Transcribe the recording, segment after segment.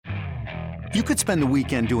You could spend the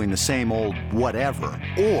weekend doing the same old whatever,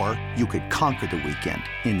 or you could conquer the weekend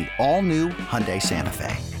in the all-new Hyundai Santa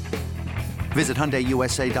Fe. Visit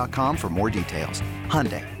HyundaiUSA.com for more details.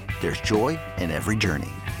 Hyundai, there's joy in every journey.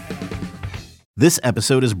 This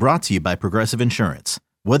episode is brought to you by Progressive Insurance.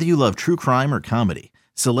 Whether you love true crime or comedy,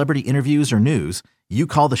 celebrity interviews or news, you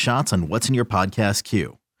call the shots on what's in your podcast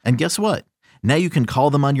queue. And guess what? Now you can call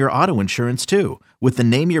them on your auto insurance too with the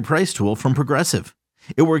Name Your Price tool from Progressive.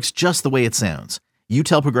 It works just the way it sounds. You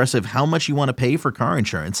tell Progressive how much you want to pay for car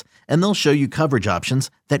insurance, and they'll show you coverage options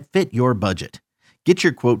that fit your budget. Get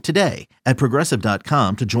your quote today at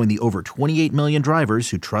Progressive.com to join the over 28 million drivers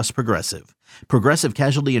who trust Progressive. Progressive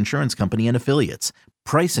Casualty Insurance Company and Affiliates.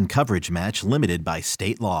 Price and coverage match limited by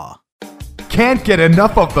state law. Can't get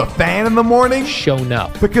enough of the Fan in the morning? Shown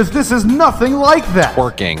up. Because this is nothing like that.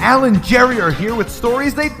 Working. Al and Jerry are here with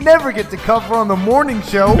stories they'd never get to cover on the morning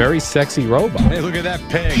show. Very sexy robot. Hey, look at that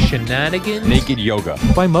pig. Shenanigans. Naked yoga.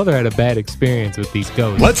 My mother had a bad experience with these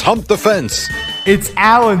ghosts. Let's hump the fence. It's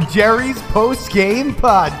Al and Jerry's post-game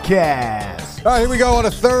podcast. All right, here we go on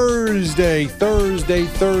a Thursday,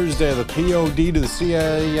 the POD to the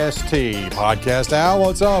CAST podcast. Al,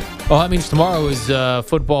 what's up? Well, that means tomorrow is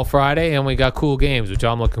Football Friday, and we got cool games, which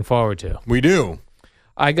I'm looking forward to. We do.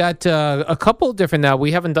 I got a couple of different now.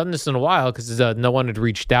 We haven't done this in a while because no one had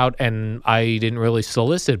reached out, and I didn't really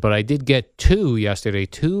solicit, but I did get two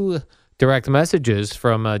direct messages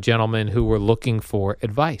from gentlemen who were looking for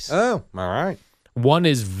advice. Oh, all right. One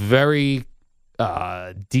is very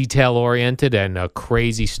detail-oriented and a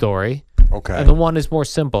crazy story. Okay. And the one is more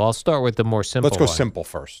simple. I'll start with the more simple Let's go one. simple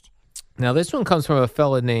first. Now, this one comes from a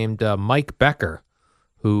fella named Mike Becker,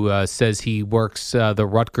 who says he works the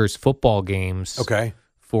Rutgers football games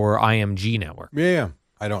for IMG Network. Yeah.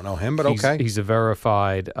 I don't know him, but okay. He's a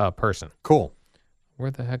verified person. Cool. Where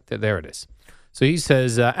the heck? There it is. So he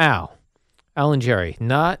says, Al and Jerry,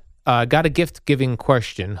 got a gift-giving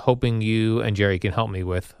question, hoping you and Jerry can help me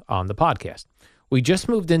with on the podcast. We just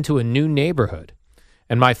moved into a new neighborhood,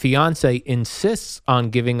 and my fiance insists on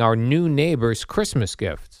giving our new neighbors Christmas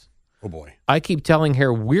gifts. Oh, boy. I keep telling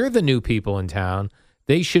her we're the new people in town.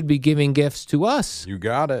 They should be giving gifts to us. You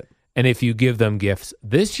got it. And if you give them gifts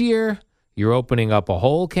this year, you're opening up a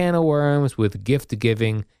whole can of worms with gift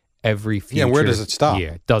giving every future Yeah, where does it stop?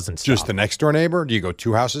 year. It doesn't stop. Just the next door neighbor? Do you go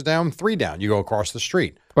 2 houses down, 3 down? You go across the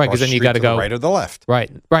street. Right, because then you got to go the right or the left.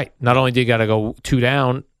 Right. Not only do you got to go 2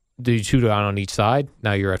 down, do 2 down on each side.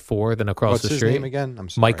 Now you're at 4, then across What's the his street. name again? I'm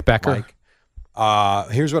sorry. Mike Becker.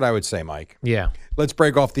 Mike. Here's what I would say, Mike. Yeah. Let's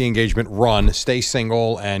break off the engagement, run, stay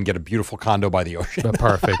single, and get a beautiful condo by the ocean.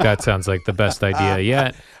 Perfect. That sounds like the best idea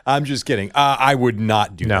yet. I'm just kidding. I would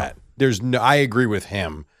not do that. I agree with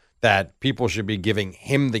him that people should be giving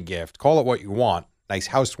him the gift. Call it what you want. Nice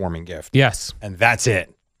housewarming gift. Yes. And that's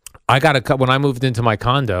it. I got when I moved into my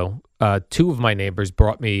condo, 2 of my neighbors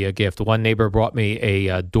brought me a gift. One neighbor brought me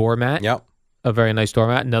a doormat. Yep. A very nice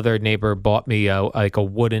doormat. Another neighbor bought me a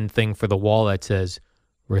wooden thing for the wall that says,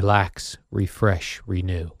 relax, refresh,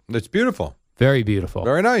 renew. That's beautiful. Very beautiful.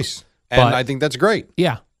 Very nice. And I think that's great.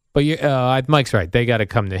 Yeah. But Mike's right. They got to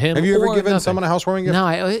come to him. Have you ever given nothing. someone a housewarming gift? No,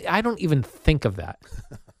 I don't even think of that.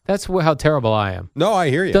 That's how terrible I am. No, I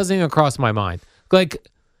hear you. It doesn't even cross my mind. Like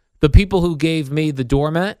the people who gave me the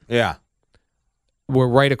doormat were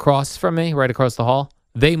right across from me, right across the hall.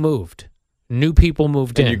 They moved. New people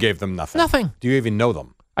moved in. And you gave them nothing? Nothing. Do you even know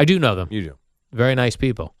them? I do know them. You do. Very nice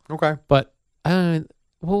people. Okay. But but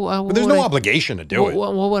there's no obligation to do it.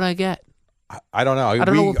 What would I get? I don't know. I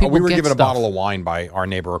don't know what people we were get given stuff. a bottle of wine by our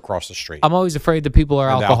neighbor across the street. I'm always afraid that people are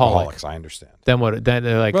And alcoholics. I understand. Then what? Then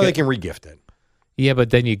they're like, Well, they can regift it. yeah, but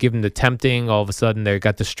then you give them the tempting. All of a sudden, they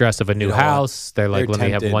got the stress of a new house. They're like, let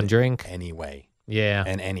me have one drink. Anyway. Yeah.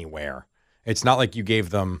 And anywhere. It's not like you gave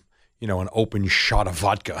them, an open shot of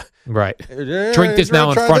vodka. Right. Drink this now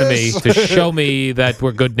in front of me to show me that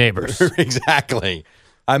we're good neighbors. Exactly.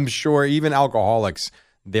 I'm sure even alcoholics,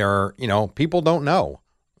 they're, people don't know.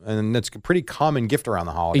 And it's a pretty common gift around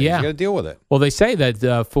the holidays. Yeah. You got to deal with it. Well, they say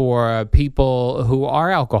that for people who are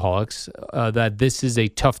alcoholics, that this is a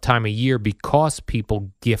tough time of year because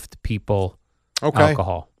people gift people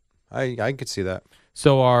alcohol. I could see that.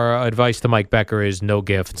 So our advice to Mike Becker is no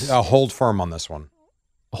gifts. Hold firm on this one.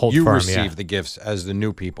 Hold you firm, receive the gifts as the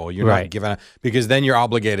new people. You're not giving because then you're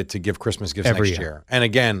obligated to give Christmas gifts Every next year. year. And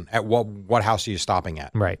again, at what house are you stopping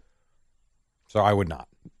at? Right. So I would not.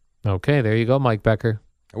 Okay, there you go, Mike Becker.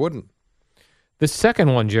 I wouldn't. The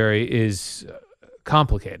second one, Jerry, is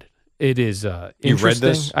complicated. It is interesting. You've read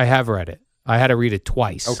this? I have read it. I had to read it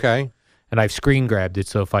twice. Okay. And I've screen grabbed it,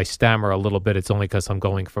 so if I stammer a little bit, it's only because I'm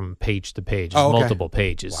going from page to page. It's multiple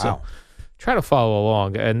pages. Wow. So try to follow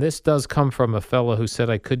along. And this does come from a fellow who said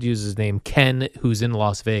I could use his name, Ken, who's in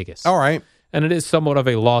Las Vegas. All right. And it is somewhat of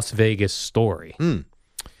a Las Vegas story.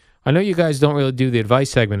 I know you guys don't really do the advice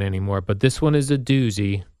segment anymore, but this one is a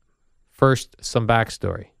doozy. First, some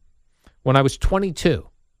backstory. When I was 22,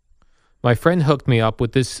 my friend hooked me up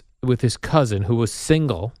with his cousin who was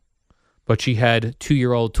single, but she had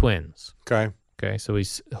 2-year-old twins. Okay, so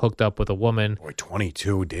he's hooked up with a woman. Boy,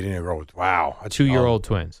 22, dating a girl with, wow. That's 2-year-old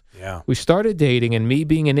twins. Yeah. We started dating, and me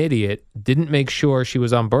being an idiot, didn't make sure she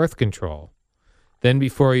was on birth control. Then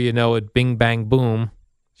before you know it, bing, bang, boom,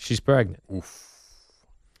 she's pregnant. Oof.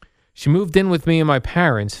 She moved in with me and my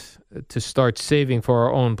parents to start saving for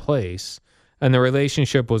our own place, and the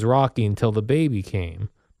relationship was rocky until the baby came,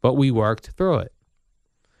 but we worked through it.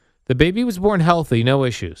 The baby was born healthy, no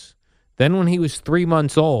issues. Then when he was 3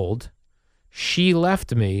 months old, she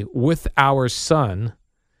left me with our son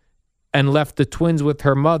and left the twins with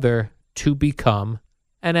her mother to become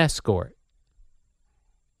an escort.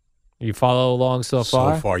 You follow along so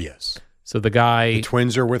far? So far, yes. So the guy The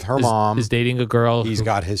twins are with her mom. is dating a girl. He's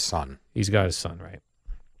got his son. He's got his son, right?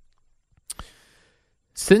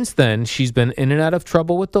 Since then, she's been in and out of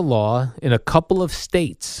trouble with the law in a couple of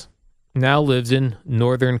states. Now lives in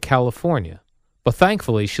Northern California. But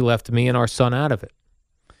thankfully, she left me and our son out of it.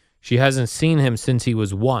 She hasn't seen him since he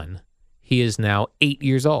was 1. He is now 8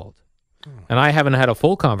 years old. And I haven't had a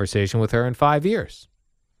full conversation with her in 5 years.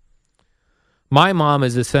 My mom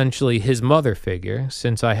is essentially his mother figure,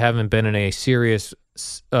 since I haven't been in a serious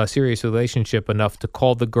relationship enough to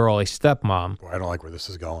call the girl a stepmom. Boy, I don't like where this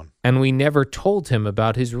is going. And we never told him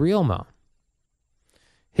about his real mom.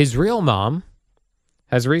 His real mom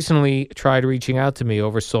has recently tried reaching out to me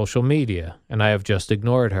over social media, and I have just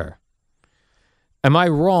ignored her. Am I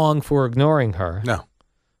wrong for ignoring her? No.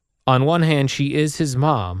 On one hand, she is his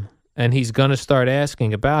mom, and he's going to start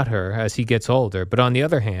asking about her as he gets older. But on the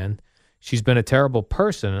other hand, she's been a terrible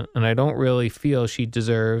person, and I don't really feel she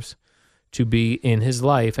deserves to be in his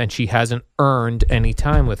life, and she hasn't earned any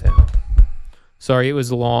time with him. Sorry it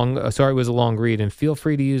was a long read, and feel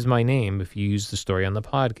free to use my name if you use the story on the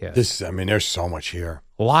podcast. There's so much here.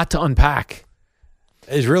 A lot to unpack.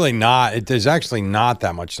 It's really not. There's actually not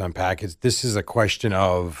that much to unpack. This is a question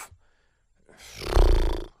of.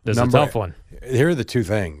 This is a tough one. Here are the two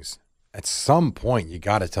things. At some point, you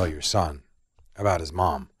got to tell your son about his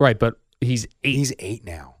mom. Right, but he's 8. He's 8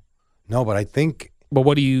 now. No, but I think. But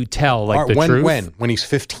what do you tell? Like the truth? When he's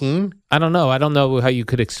 15? I don't know. I don't know how you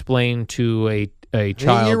could explain to a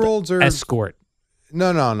child 8-year-olds are escort. No.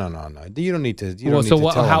 You don't need to. You don't need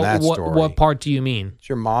to tell him that story. What part do you mean? It's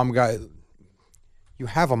your mom got. You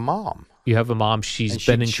have a mom. You have a mom. She's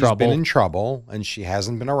been in trouble. She's been in trouble, and she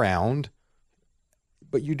hasn't been around.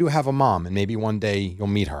 But you do have a mom, and maybe one day you'll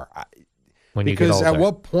meet her. When you get older. Because at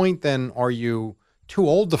what point then are you too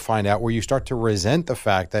old to find out, where you start to resent the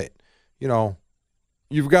fact that,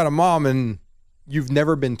 you've got a mom and you've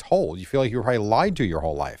never been told. You feel like you were probably lied to your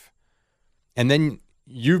whole life. And then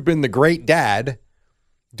you've been the great dad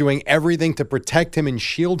doing everything to protect him and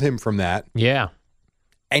shield him from that. Yeah.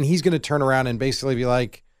 And he's going to turn around and basically be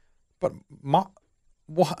like, but mom,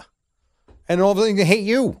 what? And all of a sudden they hate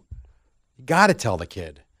you. You got to tell the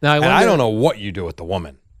kid. Now, I don't know what you do with the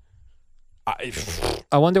woman.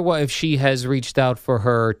 I wonder what if she has reached out for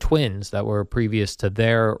her twins that were previous to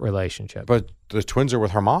their relationship. But the twins are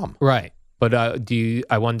with her mom. Right. But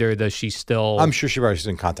I wonder, does she still... I'm sure she's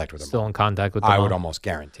in contact with her still mom. in contact with the mom? I would almost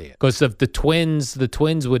guarantee it. Because if the twins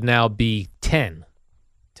would now be 10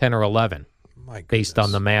 or 11, based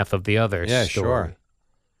on the math of the other story. Sure.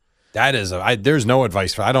 That is, there's no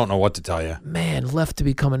advice I don't know what to tell you. Man, left to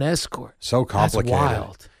become an escort. So complicated. That's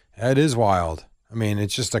wild. It is wild. I mean,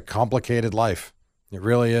 it's just a complicated life. It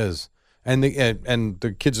really is. And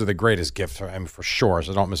the kids are the greatest gift, for sure,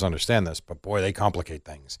 so don't misunderstand this. But boy, they complicate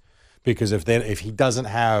things. Because if he doesn't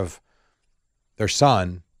have their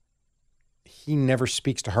son, he never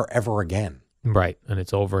speaks to her ever again. Right, and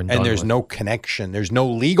it's over and done. And there's no connection. There's no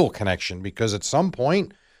legal connection, because at some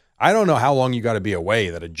point, I don't know how long you got to be away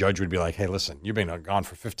that a judge would be like, hey, listen, you've been gone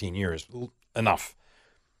for 15 years. Enough.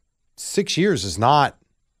 6 years is not,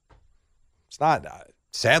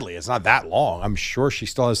 sadly, it's not that long. I'm sure she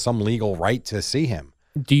still has some legal right to see him.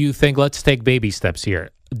 Do you think, let's take baby steps here.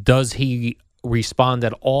 Does he respond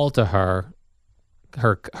at all to her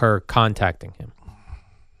contacting him?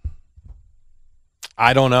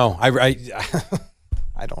 I don't know. I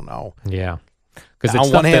don't know. Yeah. Because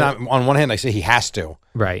on one hand, I say he has to.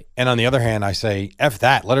 Right. And on the other hand, I say, F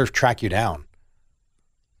that. Let her track you down.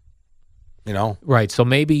 Right. So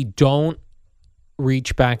maybe don't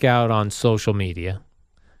reach back out on social media.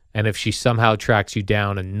 And if she somehow tracks you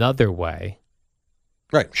down another way,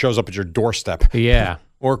 Right. Shows up at your doorstep. Yeah.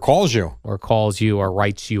 Or calls you. Or calls you or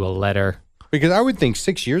writes you a letter. Because I would think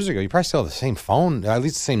 6 years ago, you probably still have the same phone, at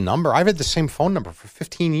least the same number. I've had the same phone number for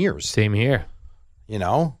 15 years. Same here. You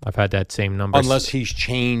know? I've had that same number. Unless he's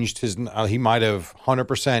changed his, he might have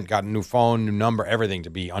 100% got a new phone, new number, everything to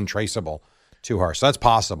be untraceable to her. So that's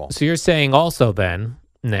possible. So you're saying also then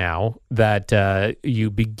now that you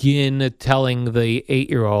begin telling the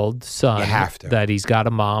 8-year-old son You have to. that he's got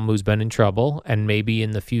a mom who's been in trouble, and maybe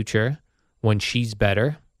in the future when she's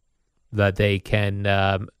better, that they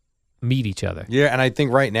can meet each other. Yeah, and I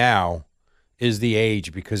think right now is the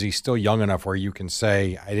age because he's still young enough where you can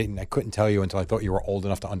say, I couldn't tell you until I thought you were old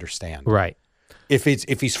enough to understand. Right. If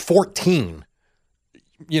he's 14,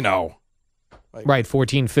 you know. Right,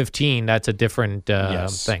 14, 15, that's a different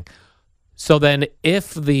Yes. thing. So then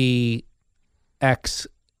if the ex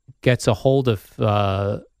gets a hold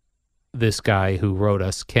of this guy who wrote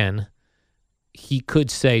us, Ken, he could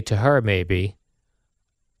say to her maybe,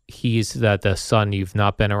 he's the son you've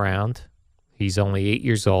not been around. He's only 8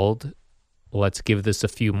 years old. Let's give this a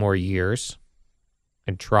few more years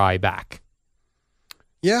and try back.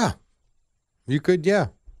 Yeah. You could, yeah.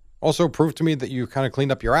 Also prove to me that you kind of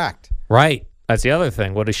cleaned up your act. Right. That's the other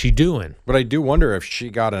thing. What is she doing? But I do wonder if she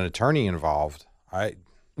got an attorney involved. Right.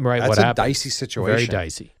 That's what a happened? dicey situation. Very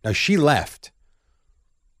dicey. Now, she left.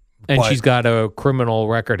 And But- she's got a criminal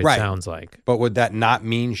record, it Right. sounds like. But would that not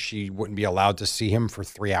mean she wouldn't be allowed to see him for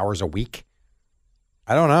 3 hours a week?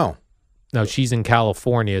 I don't know. No, she's in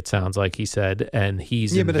California, it sounds like he said, and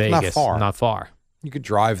he's Yeah, in but it's not Vegas. far. Not far. You could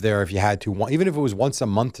drive there if you had to, even if it was once a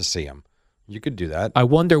month to see him. You could do that. I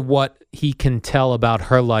wonder what he can tell about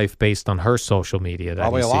her life based on her social media that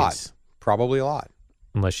Probably he a lot. sees. Probably a lot.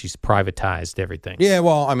 Unless she's privatized everything. Yeah,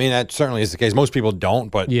 well, I mean, that certainly is the case. Most people don't,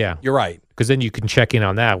 but Yeah. you're right. Because then you can check in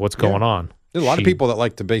on that. What's going on? There's a lot of She- people that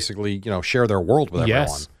like to basically, share their world with everyone.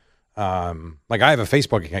 Yes. Like I have a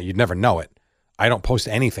Facebook account. You'd never know it. I don't post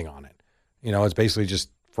anything on it. It's basically just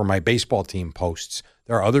for my baseball team posts.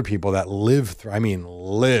 There are other people that live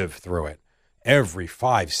through it every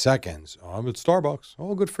 5 seconds. Oh, I'm at Starbucks.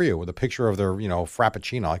 Oh, good for you. With a picture of their,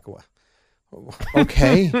 Frappuccino. Like,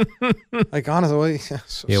 okay. Like, honestly.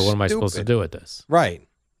 So Yeah, what am I supposed to stupid. do with this? Right.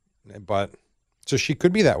 But so she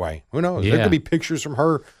could be that way. Who knows? There Yeah. could be pictures from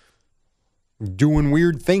her doing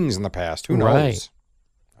weird things in the past. Who knows? Right.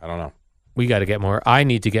 I don't know. We got to get more. I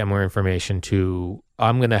need to get more information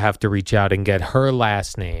I'm going to have to reach out and get her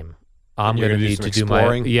last name. I'm You're going to gonna do need some to do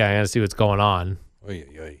exploring? I got to see what's going on. Oy,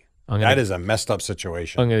 oy, oy. I'm That gonna, is a messed up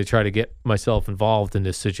situation. I'm going to try to get myself involved in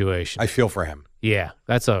this situation. I feel for him. Yeah,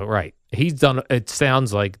 that's right. He's done, it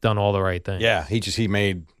sounds like, done all the right things. Yeah, he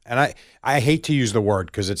made, and I hate to use the word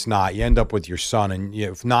because it's not. You end up with your son, and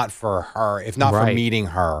if not for her, if not for Right. meeting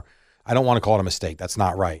her, I don't want to call it a mistake. That's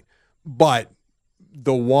not right. But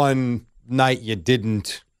the one night you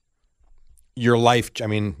didn't, your life. I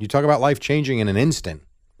mean, you talk about life changing in an instant.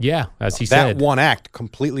 Yeah, as he That said. one act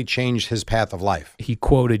completely changed his path of life. He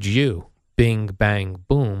quoted you. Bing, bang,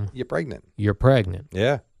 boom. You're pregnant. You're pregnant.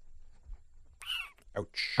 Yeah.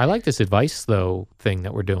 Ouch. I like this advice, though, thing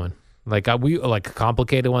that we're doing. Like, we like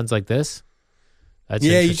complicated ones like this. That's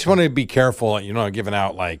Yeah, you just interesting. want to be careful. Giving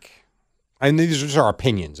out these are our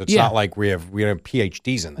opinions. It's Yeah. not like we have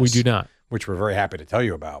PhDs in this. We do not. which we're very happy to tell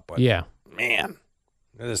you about. But Yeah. man,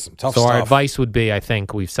 there's some tough So stuff. our advice would be, I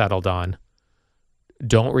think we've settled on,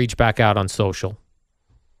 don't reach back out on social.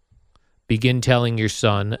 Begin telling your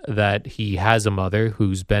son that he has a mother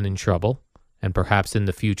who's been in trouble, and perhaps in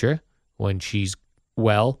the future, when she's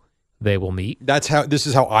well, they will meet. This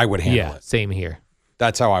is how I would handle Yeah, it. same here.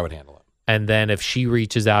 That's how I would handle it. And then if she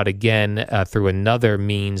reaches out again through another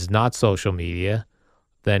means, not social media,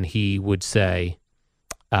 then he would say,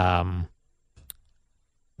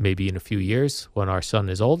 maybe in a few years when our son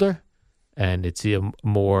is older, and it's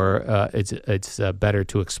it's better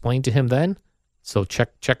to explain to him then. So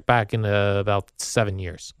check back in about 7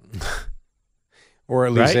 years. Or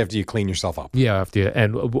at least Right? after you clean yourself up. Yeah,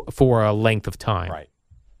 for a length of time. Right.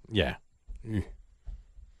 Yeah.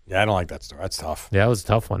 Yeah, I don't like that story. That's tough. Yeah, that was a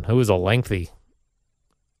tough one. It was a lengthy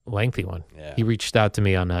one. Yeah. He reached out to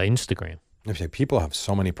me on Instagram. I say people have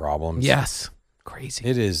so many problems. Yes, crazy.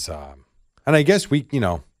 It is. And I guess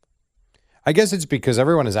I guess it's because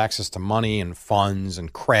everyone has access to money and funds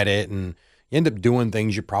and credit, and you end up doing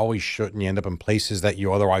things you probably shouldn't. You end up in places that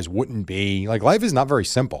you otherwise wouldn't be. Like, life is not very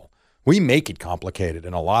simple. We make it complicated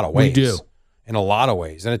in a lot of ways. We do. In a lot of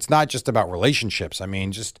ways. And it's not just about relationships. I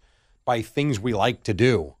mean, just by things we like to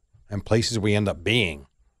do and places we end up being,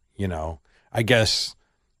 I guess,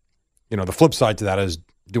 the flip side to that is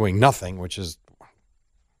doing nothing, which is,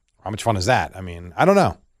 how much fun is that? I mean, I don't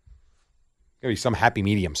know. Maybe some happy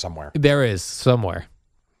medium somewhere. There is somewhere.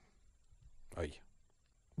 Oy.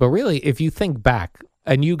 But really, if you think back,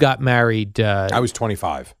 and you got married. I was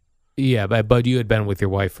 25. Yeah, but you had been with your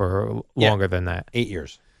wife for longer than that. 8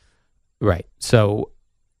 years. Right. So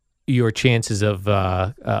your chances of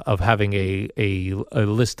having a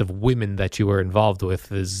list of women that you were involved with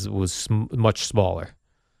was much smaller.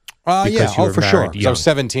 Yeah. Because you were for sure. married 'Cause I was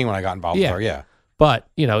young. 17 when I got involved with her. Yeah. But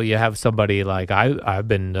you have somebody like I've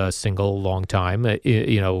been single a long time.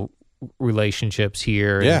 Relationships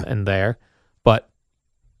here and there, but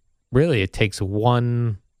really it takes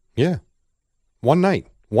one. Yeah. One night,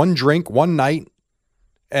 one drink, one night,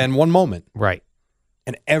 and one moment. Right.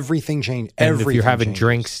 And everything changed. And Everything if you're having changes.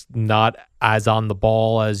 drinks not as on the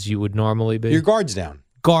ball as you would normally be, Your guard's down.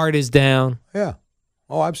 guard is down. Yeah.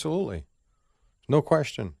 Oh, absolutely. No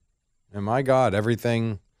question. And my God,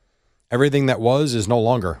 everything that was is no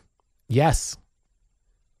longer. Yes.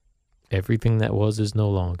 Everything that was is no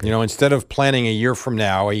longer. Instead of planning a year from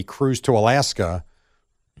now a cruise to Alaska,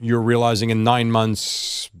 you're realizing in 9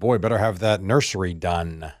 months, boy, better have that nursery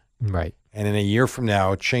done. Right. And in a year from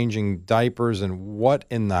now, changing diapers and what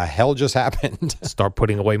in the hell just happened? Start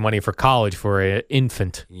putting away money for college for an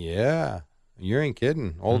infant. Yeah. You ain't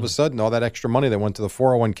kidding. All of a sudden, all that extra money that went to the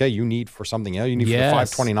 401k you need for something else. You need for the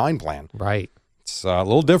 529 plan. Right. It's a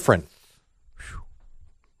little different.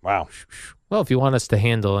 Wow. Well, if you want us to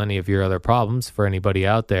handle any of your other problems for anybody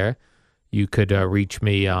out there, you could reach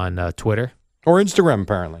me on Twitter. Or Instagram,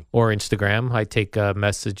 apparently. Or Instagram. I take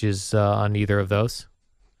messages on either of those.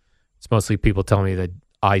 It's mostly people telling me that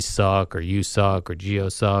I suck, or you suck, or Geo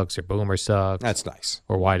sucks, or Boomer sucks. That's nice.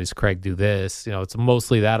 Or why does Craig do this? It's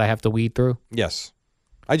mostly that I have to weed through. Yes.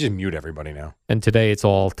 I just mute everybody now. And today it's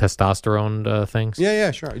all testosterone things. Yeah,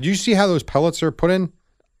 sure. Do you see how those pellets are put in?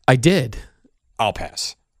 I did. I'll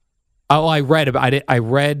pass. Oh, I read about it. I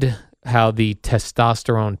read how the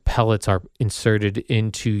testosterone pellets are inserted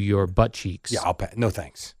into your butt cheeks. Yeah, I'll pass. No,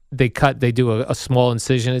 thanks. They do a small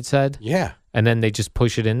incision, it said, Yeah. and then they just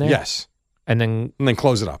push it in there. Yes. And then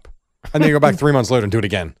close it up. And then you go back 3 months later and do it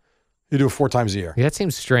again. You do it 4 times a year. that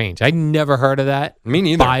seems strange. I never heard of that. Me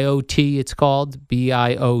neither. BioTE, it's called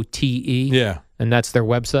BioTE. Yeah. And that's their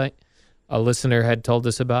website. A listener had told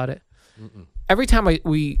us about it. Every time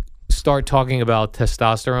we start talking about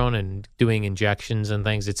testosterone and doing injections and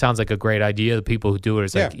things, it sounds like a great idea. The people who do it,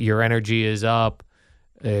 it's like your energy is up,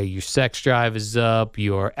 your sex drive is up,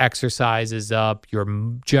 your exercise is up, your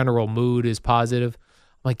general mood is positive.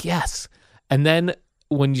 I'm like, yes. And then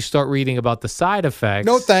when you start reading about the side effects,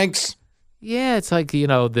 No, thanks. yeah, it's like,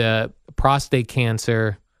 the prostate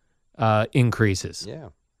cancer increases. Yeah.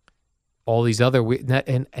 All these other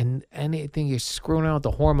and anything you're screwing around with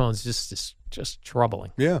the hormones just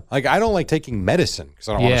troubling. Yeah. Like, I don't like taking medicine because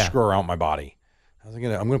I don't want to Yeah. screw around my body. I was like,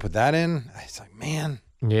 I'm going to put that in. It's like, man,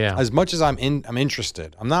 Yeah. as much as I'm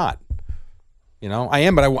interested, I'm not. I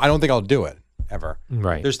am, but I don't think I'll do it ever.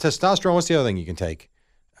 Right. There's testosterone. What's the other thing you can take?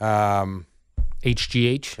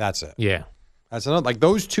 HGH. That's it. Yeah. That's another. Like,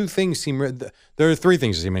 those two things seem. There are 3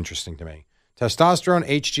 things that seem interesting to me: testosterone,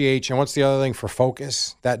 HGH, and what's the other thing for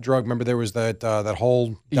focus? That drug. Remember, there was that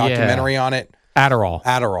whole documentary on it. Adderall.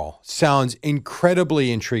 Adderall sounds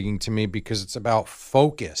incredibly intriguing to me because it's about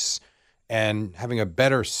focus and having a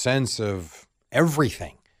better sense of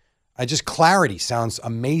everything. Clarity sounds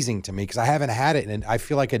amazing to me because I haven't had it in, I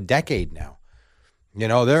feel like, a decade now.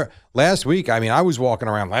 Last week, I was walking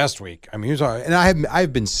around last week. And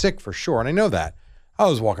I've been sick for sure, and I know that. I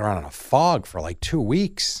was walking around in a fog for like 2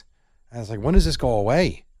 weeks. And I was like, when does this go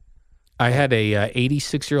away? I had a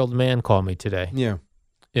 86-year-old man call me today. Yeah.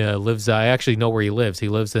 I actually know where he lives. He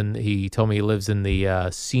told me he lives in the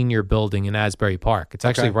senior building in Asbury Park. It's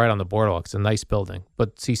actually right on the boardwalk. It's a nice building,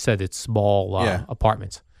 but he said it's small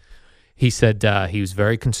apartments. He said he was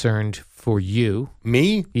very concerned for you.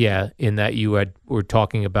 Me? Yeah, in that you were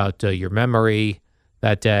talking about your memory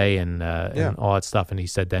that day and all that stuff. And he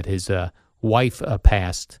said that his wife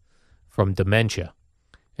passed from dementia.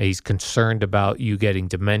 And he's concerned about you getting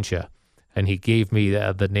dementia. And he gave me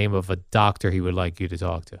the name of a doctor he would like you to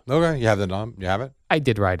talk to. Okay. You have the number? You have it? I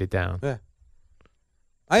did write it down. Yeah.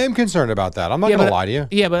 I am concerned about that. I'm not going to lie to you.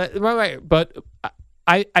 Yeah, but right. But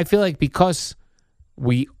I feel like because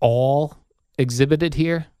we all exhibited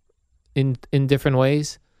here in different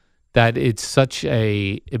ways, that it's such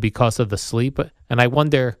because of the sleep. And I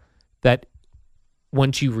wonder that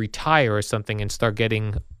once you retire or something and start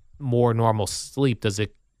getting more normal sleep, does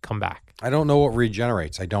it come back? I don't know what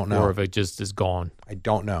regenerates. I don't know. Or if it just is gone. I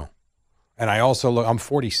don't know. And I also I'm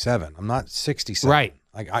 47. I'm not 67. Right.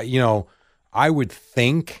 Like, I would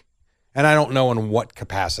think And I don't know in what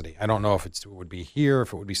capacity. I don't know if it would be here,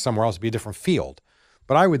 if it would be somewhere else, it'd be a different field.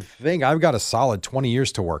 But I would think I've got a solid 20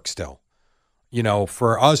 years to work still. You know,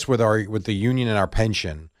 for us with the union and our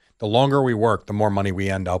pension, the longer we work, the more money we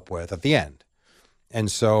end up with at the end.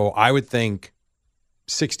 And so I would think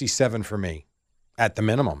 67 for me at the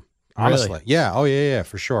minimum. Honestly. Really? Yeah. Oh, yeah,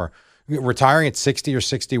 for sure. Retiring at 60 or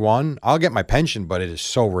 61, I'll get my pension, but it is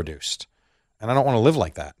so reduced. And I don't want to live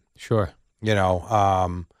like that. Sure. You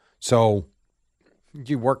know, so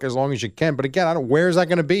you work as long as you can. But again, where is that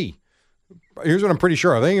going to be? Here's what I'm pretty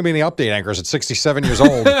sure. There ain't going to be any update anchors at 67 years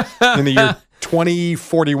old in the year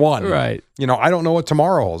 2041. Right. You know, I don't know what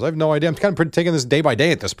tomorrow holds. I have no idea. I'm kind of taking this day by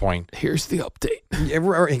day at this point. Here's the update.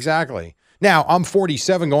 Yeah, exactly. Now, I'm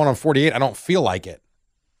 47 going on 48. I don't feel like it.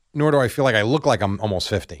 Nor do I feel like I look like I'm almost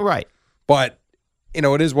 50. Right. But, you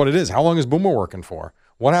know, it is what it is. How long is Boomer working for?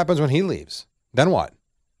 What happens when he leaves? Then what?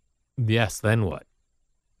 Yes, then what?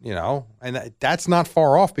 You know, and that's not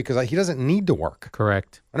far off because he doesn't need to work.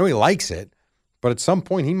 Correct. I know he likes it, but at some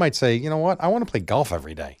point he might say, you know what? I want to play golf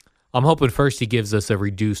every day. I'm hoping first he gives us a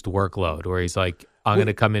reduced workload where he's like, I'm going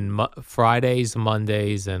to come in Fridays,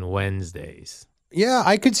 Mondays, and Wednesdays. Yeah,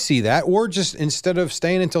 I could see that. Or just instead of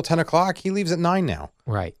staying until 10 o'clock, he leaves at 9 now.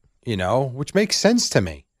 Right. You know, which makes sense to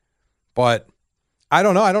me. But I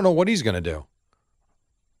don't know. I don't know what he's going to do.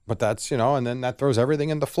 But that's, you know, and then that throws everything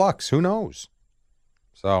into flux. Who knows?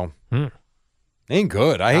 So, ain't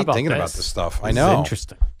good. I hate thinking about this stuff. I know. This is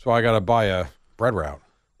interesting. So I got to buy a bread route.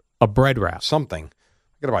 A bread route. Something.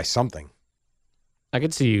 I got to buy something. I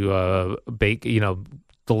could see you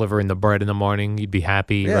delivering the bread in the morning. You'd be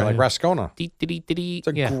happy. Yeah, right? like Rascona. It's It's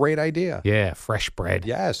a great idea. Yeah, fresh bread.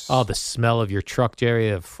 Yes. Oh, the smell of your truck, Jerry,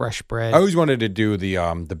 of fresh bread. I always wanted to do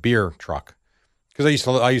the beer truck because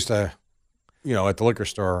I used to, you know, at the liquor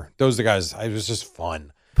store. Those are the guys. It was just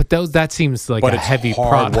fun. But that seems like But a it's heavy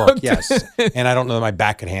hard product. work. Yes, and I don't know that my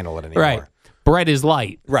back could handle it anymore. Right. Bread is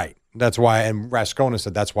light. Right. That's why. And Rascona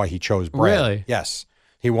said that's why he chose bread. Really? Yes.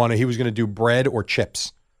 He was going to do bread or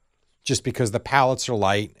chips, just because the pallets are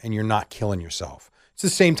light and you're not killing yourself. It's the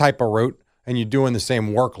same type of route, and you're doing the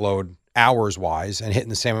same workload hours wise and hitting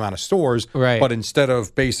the same amount of stores. Right. But instead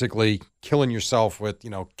of basically killing yourself with, you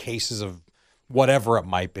know, cases of whatever it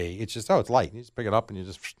might be, it's just, it's light. You just pick it up and you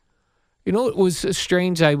just. You know, it was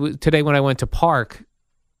strange. Today when I went to park,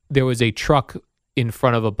 there was a truck in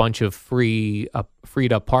front of a bunch of freed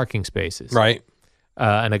up parking spaces. Right.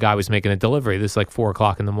 And a guy was making a delivery. This is like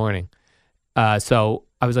 4:00 in the morning. So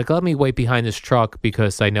I was like, let me wait behind this truck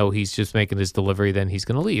because I know he's just making his delivery. Then he's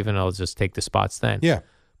going to leave, and I'll just take the spots then. Yeah.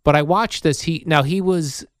 But I watched this. His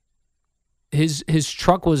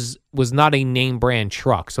truck was not a name brand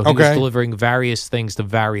truck, so he was delivering various things to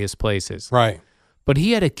various places. Right. But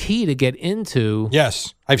he had a key to get into.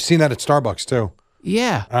 Yes. I've seen that at Starbucks too.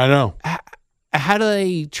 Yeah. I know. How do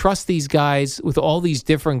they trust these guys with all these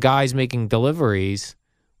different guys making deliveries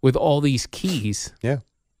with all these keys? Yeah.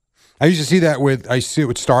 I used to see that with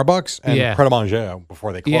Starbucks and Pret a Manger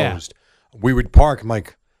before they closed. Yeah. We would park. I'm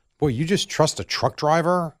like, boy, you just trust a truck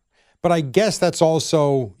driver? But I guess that's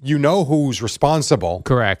also, you know who's responsible.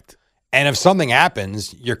 Correct. And if something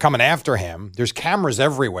happens, you're coming after him. There's cameras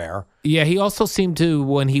everywhere. Yeah, he also seemed to,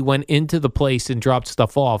 when he went into the place and dropped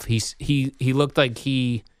stuff off, he looked like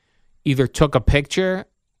he either took a picture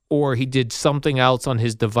or he did something else on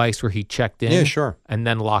his device where he checked in. Yeah, sure. And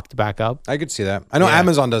then locked back up. I could see that. I know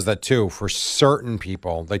Amazon does that too. For certain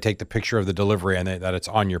people, they take the picture of the delivery and that it's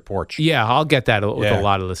on your porch. Yeah, I'll get that with a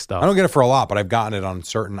lot of the stuff. I don't get it for a lot, but I've gotten it on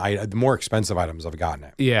certain the more expensive items. I've gotten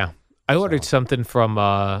it. Yeah. I ordered something from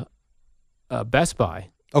Best Buy.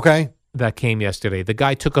 Okay. That came yesterday. The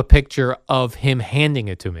guy took a picture of him handing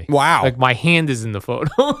it to me. Wow. Like my hand is in the photo.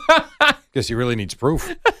 Guess he really needs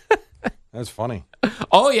proof. That's funny.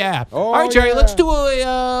 Oh, yeah. All right, Jerry, let's do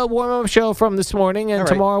a warm-up show from this morning, and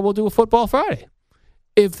tomorrow we'll do a Football Friday.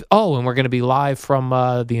 And we're going to be live from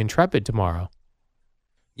the Intrepid tomorrow.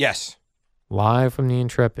 Yes. Live from the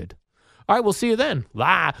Intrepid. All right, we'll see you then.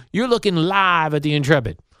 Live. You're looking live at the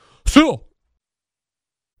Intrepid. So.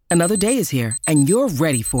 Another day is here, and you're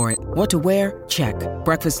ready for it. What to wear? Check.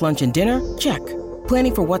 Breakfast, lunch, and dinner? Check.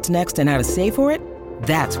 Planning for what's next and how to save for it?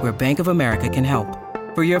 That's where Bank of America can help.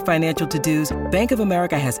 For your financial to-dos, Bank of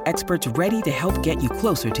America has experts ready to help get you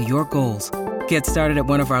closer to your goals. Get started at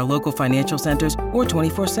one of our local financial centers or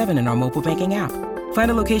 24/7 in our mobile banking app.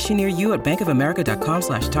 Find a location near you at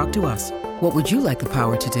bankofamerica.com/talktous. What would you like the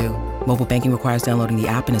power to do? Mobile banking requires downloading the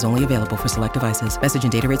app and is only available for select devices. Message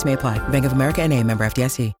and data rates may apply. Bank of America N.A., member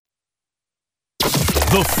FDIC.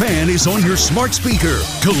 The Fan is on your smart speaker.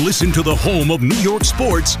 To listen to the home of New York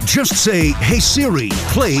sports, just say, "Hey Siri,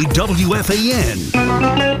 play WFAN."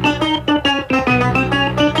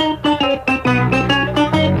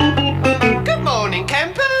 Good morning,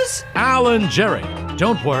 campers. Alan Jerry.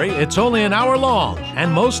 Don't worry, it's only an hour long,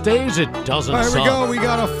 and most days it doesn't There we suck. go. We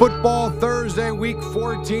got a football Thursday, week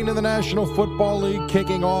 14 of the National Football League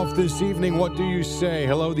kicking off this evening. What do you say?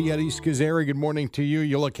 Hello, the Eddie Schizzeri. Good morning to you.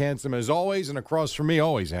 You look handsome as always, and across from me,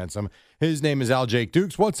 always handsome. His name is Al Jake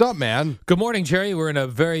Dukes. What's up, man? Good morning, Jerry. We're in a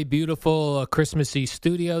very beautiful Christmassy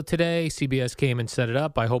studio today. CBS came and set it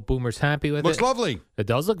up. I hope Boomer's happy with Looks it. lovely. It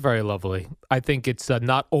does look very lovely. I think it's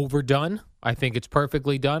not overdone. I think it's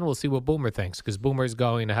perfectly done. We'll see what Boomer thinks, because Boomer's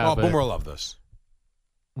going to have Boomer will love this.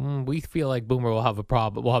 we feel like Boomer will have a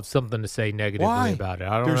problem. We'll have something to say negatively Why? about it.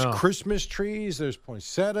 I don't There's know. Christmas trees. There's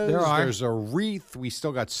poinsettias. There are. There's a wreath. We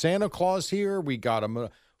still got Santa Claus here. We got him.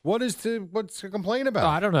 What's to complain about?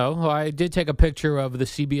 I don't know. I did take a picture of the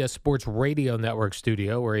CBS Sports Radio Network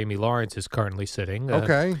studio where Amy Lawrence is currently sitting.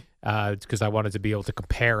 Okay. It's because I wanted to be able to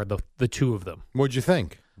compare the two of them. What'd you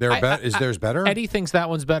think? Is theirs better? Eddie thinks that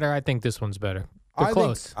one's better. I think this one's better. They're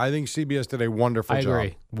close. I think CBS did a wonderful I job.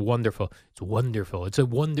 agree. Wonderful. It's wonderful.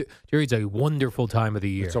 Jerry, it's a wonderful time of the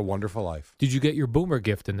year. It's a wonderful life. Did you get your Boomer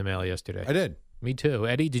gift in the mail yesterday? I did. Me too.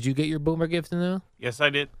 Eddie, did you get your Boomer gift in the mail? Yes, I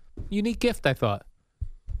did. Unique gift, I thought.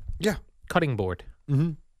 Yeah. Cutting board.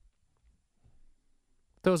 Mm-hmm.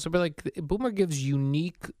 Those are like, Boomer gives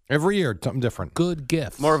unique, Every year, something different. good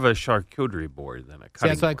gifts. More of a charcuterie board than a See, cutting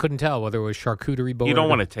that's why I board. couldn't tell whether it was charcuterie board. You don't or-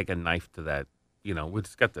 want to take a knife to that.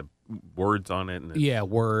 It's got the words on it. And Yeah,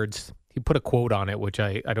 words. He put a quote on it, which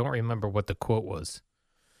I don't remember what the quote was.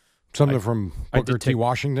 Something from I Booker did T. take-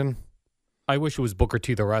 Washington. I wish it was Booker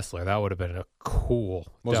T. the wrestler. That would have been a cool.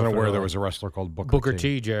 Wasn't aware definitely. there was a wrestler called Booker, Booker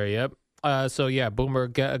T. Jerry, yep. So, yeah, Boomer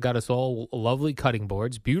got us all lovely cutting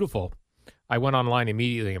boards. Beautiful. I went online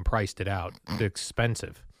immediately and priced it out. It's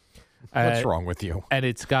expensive. What's wrong with you? And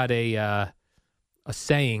it's got a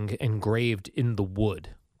saying engraved in the wood,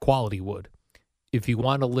 quality wood. If you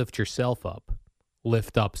want to lift yourself up,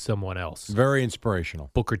 lift up someone else. Very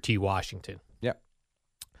inspirational. Booker T. Washington. Yep.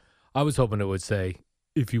 I was hoping it would say,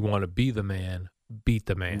 if you want to be the man, beat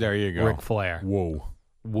the man. There you go. Ric Flair. Whoa.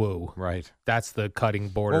 Whoa. Right. That's the cutting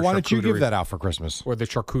board. Well, or why don't you give charcuterie- that out for Christmas? Or the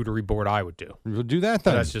charcuterie board I would do. We'll do that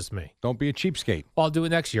But then. that's just me. Don't be a cheapskate. Well, I'll do it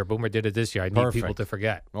next year. Boomer did it this year. I need people Perfect. to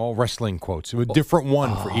forget. All wrestling quotes. A different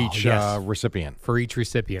one for each yes. recipient. For each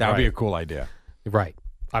recipient. That would right. be a cool idea. Right.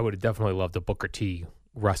 I would have definitely loved a Booker T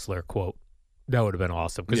wrestler quote. That would have been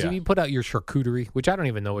awesome. Because if Yeah. you put out your charcuterie, which I don't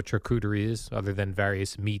even know what charcuterie is, other than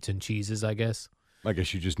various meats and cheeses, I guess. I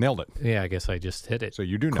guess you just nailed it. Yeah, I guess I just hit it. So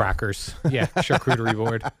you do know. Crackers. Yeah, charcuterie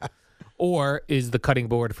board. Or is the cutting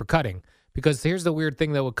board for cutting? Because here's the weird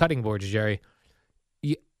thing, though, with cutting boards, Jerry.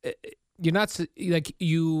 You're not, like,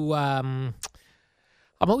 you...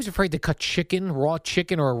 I'm always afraid to cut raw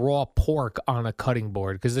chicken or raw pork on a cutting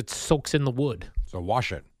board because it soaks in the wood. So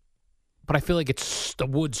wash it. But I feel like the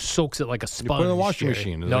wood soaks it like a You sponge. put it in the washing Jerry.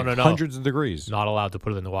 machine. It's No, like no, no. Hundreds of degrees. Not allowed to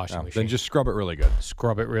put it in the washing No, machine. then just scrub it really good.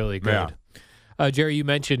 Scrub it really good. Yeah. Jerry, you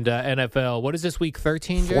mentioned NFL. What is this week,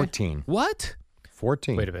 13, Jerry? 14. What?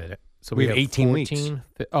 14. Wait a minute. So We have 18 weeks.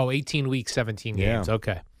 18 weeks, 17 Yeah. games.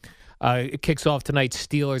 Okay. It kicks off tonight,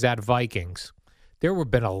 Steelers at Vikings. There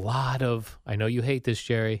have been a lot of, I know you hate this,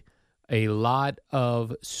 Jerry, a lot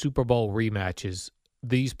of Super Bowl rematches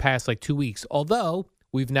these past 2 weeks. Although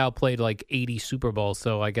we've now played 80 Super Bowls,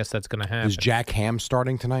 so I guess that's going to happen. Is Jack Ham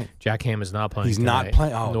starting tonight? Jack Ham is not playing. He's tonight, not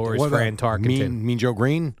playing. Oh, nor is what about Fran Tarkenton. Mean Joe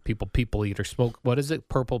Green? People eater smoke. What is it?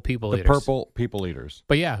 Purple people The eaters. purple people eaters.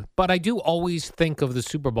 But yeah, I do always think of the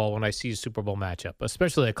Super Bowl when I see a Super Bowl matchup,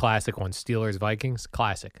 especially a classic one, Steelers Vikings,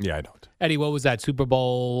 classic. Yeah, I don't. Eddie, what was that? Super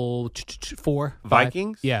Bowl 4?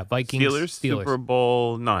 Vikings? Yeah, Vikings. Steelers. Super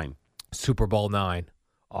Bowl 9. Super Bowl 9.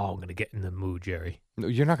 Oh, I'm gonna get in the mood, Jerry. No,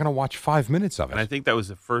 you're not going to watch 5 minutes of it. And I think that was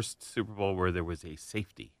the first Super Bowl where there was a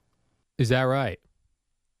safety. Is that right?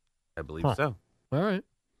 I believe Huh. so. All right.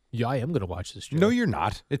 Yeah, I am gonna watch this. Jerry. No, you're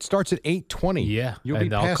not. It starts at 8:20. Yeah, You'll and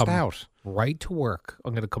be I'll passed come out. right to work.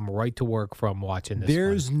 I'm gonna come right to work from watching this.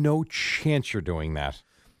 There's one. no chance you're doing that.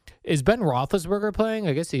 Is Ben Roethlisberger playing?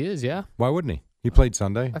 I guess he is. Yeah. Why wouldn't he? He played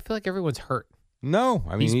Sunday. I feel like everyone's hurt. No,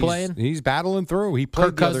 I mean He's playing? He's battling through. He played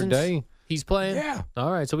Kirk the other Cousins? day. He's playing. Yeah. All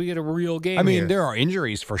right, so we get a real game. I mean, here. there are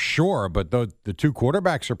injuries for sure, but the two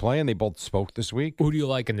quarterbacks are playing. They both spoke this week. Who do you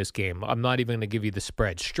like in this game? I'm not even going to give you the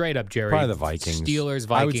spread. Straight up, Jerry. Probably the Vikings. Steelers,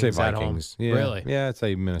 Vikings I would say at home. Vikings. Yeah. Really? Yeah, I'd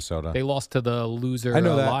say Minnesota. They lost to the loser I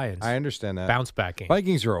know that. Lions. I understand that. Bounce back game.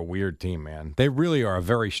 Vikings are a weird team, man. They really are a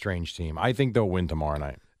very strange team. I think they'll win tomorrow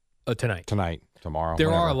night. Tonight. Tomorrow. There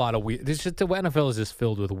whenever. are a lot of weird. The NFL is just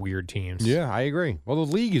filled with weird teams. Yeah, I agree. Well, the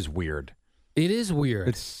league is weird. It is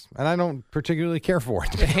weird. And I don't particularly care for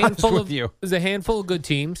it. To a be honest handful with of you. There's a handful of good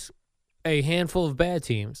teams, a handful of bad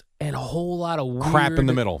teams and a whole lot of Crap in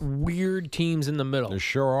the middle. Weird teams in the middle. There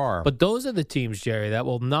sure are. But those are the teams, Jerry, that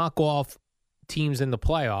will knock off teams in the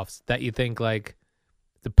playoffs that you think like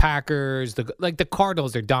the Packers, the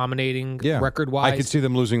Cardinals are dominating record-wise. I could see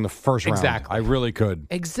them losing the first round. Exactly. I really could.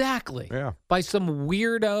 Exactly. Yeah. By some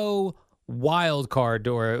weirdo wild card,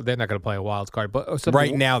 or they're not going to play a wild card, but some,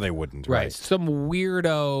 right now they wouldn't. Right. Some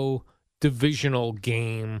weirdo divisional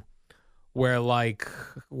game where like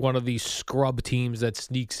one of these scrub teams that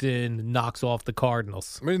sneaks in knocks off the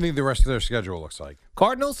Cardinals. What do you think the rest of their schedule looks like?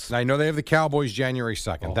 Cardinals? I know they have the Cowboys January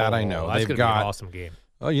 2nd. That I know. That's They've going to got be an awesome game.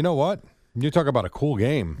 Oh, you know what? You talk about a cool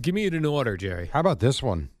game. Give me it in order, Jerry. How about this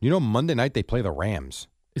one? You know, Monday night they play the Rams.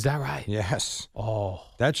 Is that right? Yes. Oh.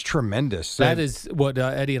 That's tremendous. That is what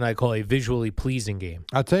Eddie and I call a visually pleasing game.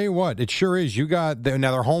 I'll tell you what, it sure is. Now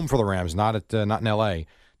they're home for the Rams, not in L.A.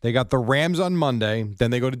 They got the Rams on Monday. Then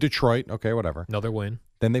they go to Detroit. Okay, whatever. Another win.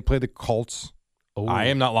 Then they play the Colts. Ooh. I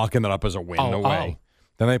am not locking that up as a win. No way. Oh.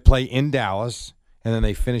 Then they play in Dallas, and then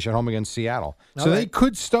they finish at home against Seattle. So they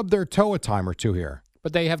could stub their toe a time or two here.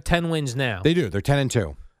 But they have 10 wins now. They do. They're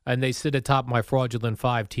 10-2. And they sit atop my fraudulent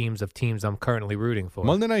 5 teams I'm currently rooting for.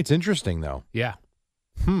 Monday night's interesting, though. Yeah.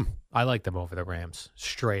 I like them over the Rams,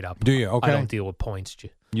 straight up. Do you? Okay. I don't deal with points.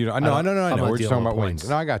 You know, I I'm know. not We're just talking dealing about with wins. points.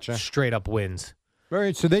 No, I got you. Straight up wins. All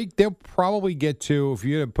right, so they'll probably get to, if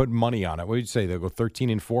you had to put money on it, what would you say? They'll go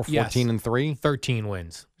 13-4, 14-3? 13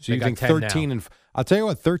 wins. So you think 13 and I'll tell you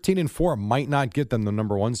what, 13-4 might not get them the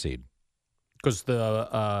number 1 seed. Because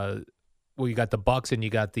you got the Bucks and you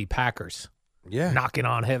got the Packers. Yeah. Knocking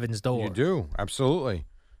on heaven's door. You do, absolutely.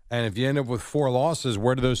 And if you end up with 4 losses,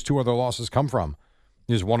 where do those 2 other losses come from?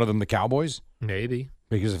 Is one of them the Cowboys? Maybe.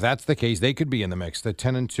 Because if that's the case, they could be in the mix. They're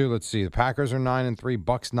 10-2. Let's see. The Packers are 9-3.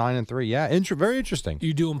 Bucks 9-3. Yeah, very interesting.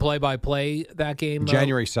 You doing play-by-play that game?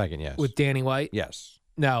 January 2nd, yes. With Danny White? Yes.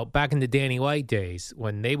 Now, back in the Danny White days,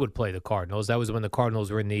 when they would play the Cardinals, that was when the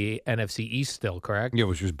Cardinals were in the NFC East still, correct? Yeah,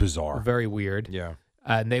 which was bizarre. Very weird. Yeah.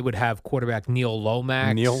 And they would have quarterback Neil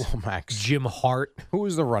Lomax. Jim Hart. Who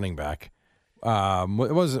was the running back?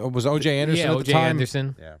 Was O.J. Anderson at the O.J. time?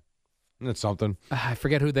 Anderson. Yeah. That's something. I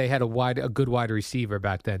forget who they had a good wide receiver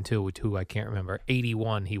back then, too, who I can't remember.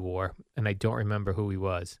 81 he wore, and I don't remember who he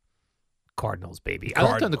was. Cardinals, baby. I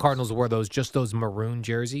liked when the Cardinals wore just those maroon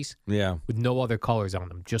jerseys. Yeah. With no other colors on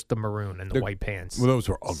them, just the maroon and the white pants. Well, those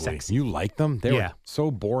were ugly. Sexy. You liked them? They were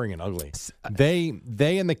so boring and ugly. They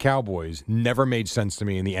and the Cowboys never made sense to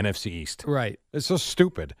me in the NFC East. Right. It's so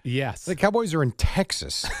stupid. Yes. The Cowboys are in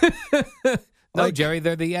Texas. No, Jerry,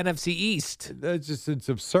 they're the NFC East. It's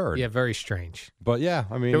absurd. Yeah, very strange. But yeah,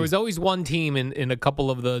 I mean, there was always one team in a couple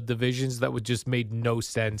of the divisions that would just made no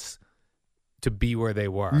sense to be where they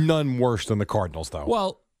were. None worse than the Cardinals, though.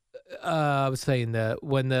 Well, I was saying that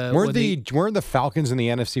weren't the Falcons in the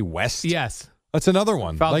NFC West? Yes, that's another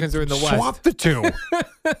one. Falcons are in the West. Swap the two.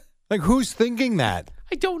 Like, who's thinking that?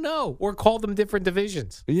 I don't know. Or call them different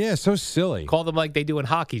divisions. Yeah, so silly. Call them like they do in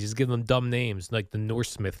hockey. Just give them dumb names, like the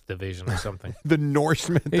Northsmith division or something. The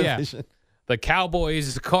Northsmith division. The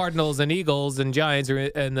Cowboys, Cardinals, and Eagles and Giants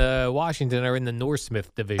and Washington are in the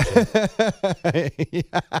Northsmith division.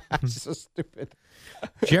 Yeah, so stupid.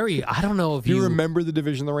 Jerry, I don't know if you remember the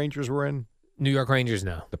division the Rangers were in? New York Rangers,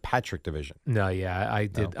 no. The Patrick division. No, yeah, I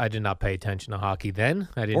did. No. I did not pay attention to hockey then.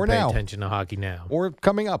 I didn't or pay now. attention to hockey now. Or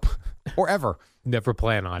coming up. Or ever. Never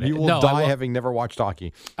plan on it. You will die having never watched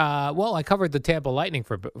hockey. Well, I covered the Tampa Lightning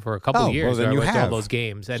for a couple of years. Well, then you went have. to all those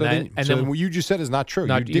games. And then what you just said is not true.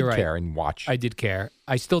 You did care and watch. I did care.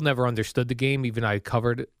 I still never understood the game, even I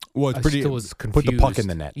covered it. Well, it's pretty. Still was confused. Put the puck in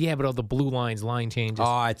the net. Yeah, but all the blue lines, line changes.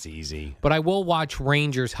 Oh, it's easy. But I will watch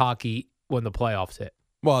Rangers hockey when the playoffs hit.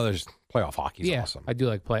 Well, there's playoff hockey. Yeah, awesome. I do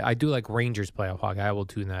like Rangers playoff hockey. I will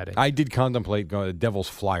tune that in. I did contemplate going to Devils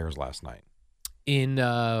Flyers last night. At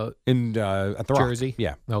the Jersey? Rock.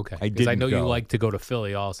 Yeah. Okay. Because I know you like to go to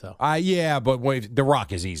Philly also. Yeah, but the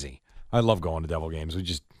Rock is easy. I love going to Devil games.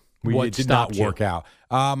 It did not work out.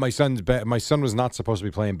 My son was not supposed to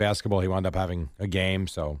be playing basketball. He wound up having a game,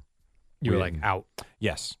 so you were like out.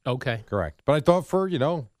 Yes. Okay. Correct. But I thought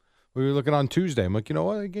we were looking on Tuesday. I'm like, you know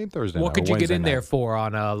what? A game Thursday. What could you get in there for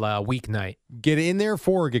on a weeknight? Get in there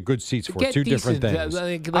for or get good seats for? Two different things.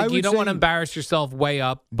 You don't want to embarrass yourself way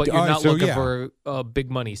up, but you're not looking for big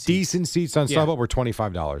money seats. Decent seats on StubHub were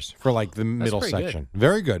 $25 for like the middle section. Good.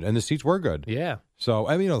 Very good. And the seats were good. Yeah. So,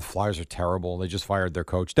 I mean, the Flyers are terrible. They just fired their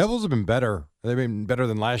coach. Devils have been better. They've been better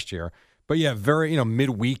than last year. But yeah, very,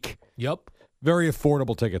 midweek. Yep. Very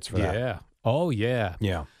affordable tickets for that. Yeah. Oh, yeah.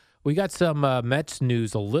 Yeah. We got some Mets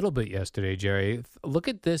news a little bit yesterday, Jerry. Look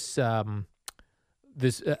at this. How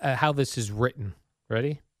this is written.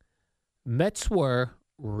 Ready? Mets were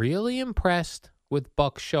really impressed with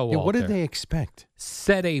Buck Showalter. Yeah, what did they expect?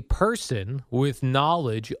 Said a person with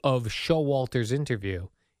knowledge of Showalter's interview.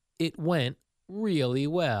 It went really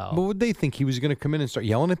well. What would they think? He was going to come in and start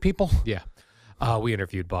yelling at people? Yeah. We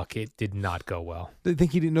interviewed Buck. It did not go well. They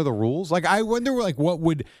think he didn't know the rules? Like, I wonder, like, what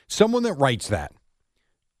would someone that writes that,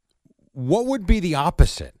 what would be the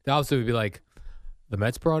opposite? The opposite would be like, the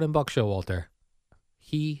Mets brought in Buck Showalter.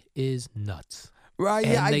 He is nuts. Right?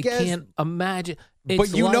 And Yeah, I they guess. can't imagine.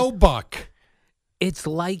 But you know Buck. It's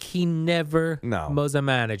like he never was a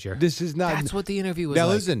manager. This is not. That's what the interview was now,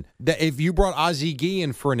 like. listen, if you brought Ozzie Guillen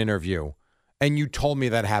in for an interview and you told me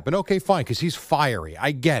that happened, okay, fine, because he's fiery.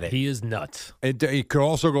 I get it. He is nuts. It could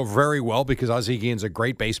also go very well because Ozzie Guillen's a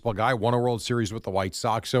great baseball guy, won a World Series with the White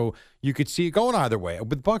Sox, so you could see it going either way.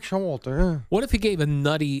 With Buck Showalter, What if he gave a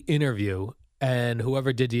nutty interview and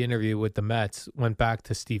whoever did the interview with the Mets went back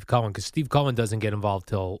to Steve Cohen? Because Steve Cohen doesn't get involved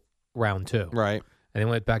till round 2. right? And they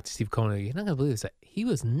went back to Steve Cohen. You're not going to believe this. He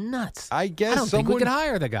was nuts. I guess I don't think we could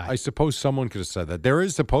hire the guy. I suppose someone could have said that. There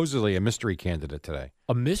is supposedly a mystery candidate today.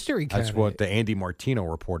 A mystery candidate? That's what the Andy Martino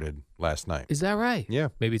reported last night. Is that right? Yeah.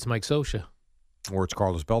 Maybe it's Mike Scioscia. Or it's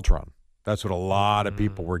Carlos Beltran. That's what a lot of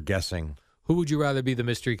people were guessing. Who would you rather be the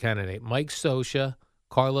mystery candidate? Mike Scioscia,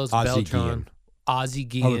 Carlos Ozzie Beltran, Guillen. Ozzie I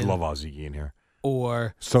Guillen, would love Ozzie Guillen here.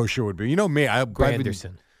 or Scioscia would be. You know me.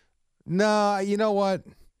 Granderson? No, you know what?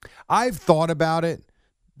 I've thought about it.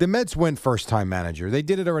 The Mets went first-time manager. They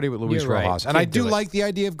did it already with Luis You're right. Rojas. And I Can't do do it. like the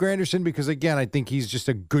idea of Granderson because, again, I think he's just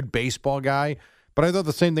a good baseball guy. But I thought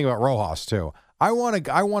the same thing about Rojas, too. I want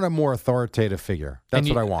a more authoritative figure. That's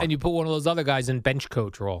what I want. And you put one of those other guys in bench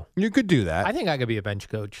coach role. You could do that. I think I could be a bench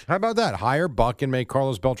coach. How about that? Hire Buck and make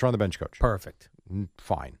Carlos Beltran the bench coach. Perfect.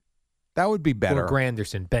 Fine. That would be better. Or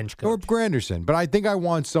Granderson, bench Or coach. Granderson. But I think I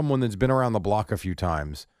want someone that's been around the block a few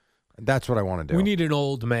times. That's what I want to do. We need an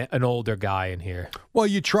older guy in here. Well,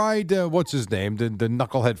 you tried, what's his name? The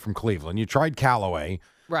knucklehead from Cleveland. You tried Callaway.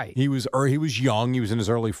 Right. He was young. He was in his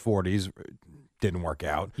early 40s. Didn't work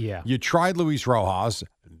out. Yeah. You tried Luis Rojas.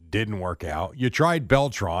 Didn't work out. You tried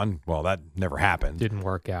Beltran. Well, that never happened. Didn't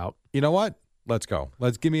work out. You know what? Let's go.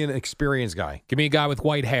 Let's give me an experienced guy. Give me a guy with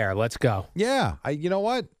white hair. Let's go. Yeah. You know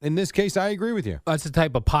what? In this case, I agree with you. That's the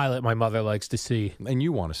type of pilot my mother likes to see. And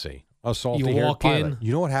you want to see. A salty You haired walk pilot. in,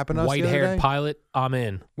 You know what happened to us the other white-haired day? pilot, I'm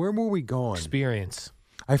in. Where were we going? Experience.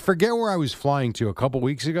 I forget where I was flying to a couple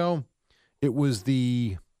weeks ago. It was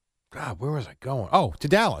where was I going? Oh, to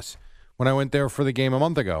Dallas. When I went there for the game a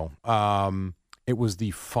month ago. It was the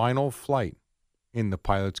final flight in the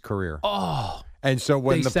pilot's career. Oh. And so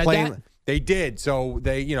when They the said plane that? They did. So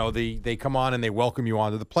they come on and they welcome you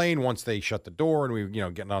onto the plane once they shut the door and we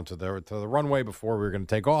getting onto the runway before we were going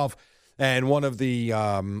to take off. And one of the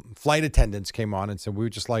flight attendants came on and said, we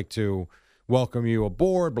would just like to welcome you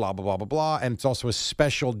aboard, blah, blah, blah, blah, blah. And it's also a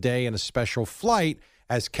special day and a special flight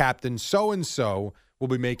as Captain so-and-so will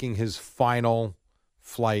be making his final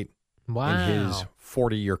flight in his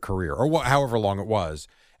 40-year career or however long it was.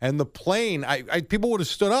 And the plane, people would have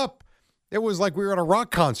stood up. It was like we were at a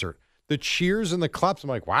rock concert. The cheers and the claps. I'm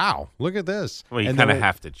like, wow, look at this. Well, you And kind of then-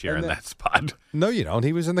 have to cheer in that spot. No, you don't.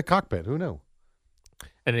 He was in the cockpit. Who knew?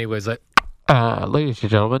 And he was like, ladies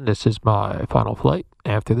and gentlemen, this is my final flight.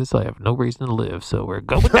 After this, I have no reason to live, so we're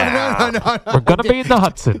going down. No. We're going to be in the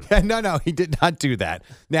Hudson. No, he did not do that.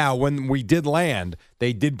 Now, when we did land,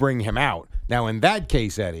 they did bring him out. Now, in that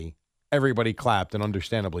case, Eddie, everybody clapped, and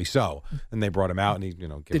understandably so. And they brought him out, and he, gave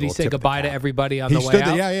Did a he little say tip goodbye the to cap. everybody on He the way stood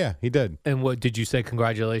out? there. Yeah, he did. And what did you say?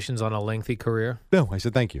 Congratulations on a lengthy career? No, I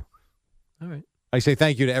said thank you. All right. I say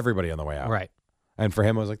thank you to everybody on the way out. Right. And for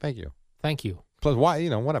him, I was like, thank you. Thank you. Plus, why,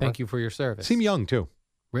 whatever. Thank you for your service. Seemed young, too.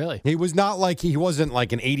 Really? He was not like, he wasn't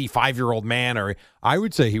like an 85-year-old man, or I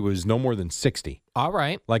would say he was no more than 60. All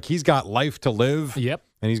right. Like, he's got life to live. Yep.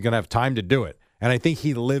 And he's going to have time to do it. And I think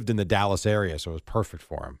he lived in the Dallas area, so it was perfect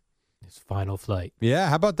for him. His final flight. Yeah,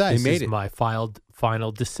 how about that? This he made is it. my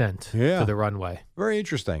final descent to the runway. Very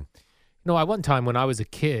interesting. At one time when I was a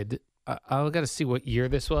kid, I got to see what year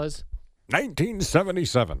this was.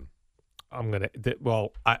 1977.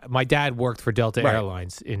 My dad worked for Delta Right.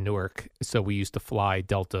 Airlines in Newark, so we used to fly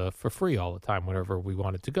Delta for free all the time whenever we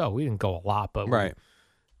wanted to go. We didn't go a lot, but Right.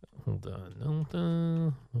 Hold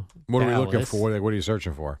on. What are we looking Dallas. for? What are you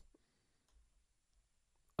searching for?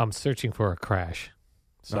 I'm searching for a crash.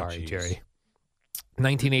 Sorry, geez. Jerry.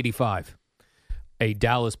 1985. A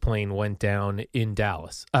Dallas plane went down in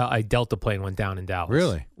Dallas. A Delta plane went down in Dallas.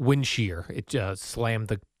 Really? Wind shear. It just slammed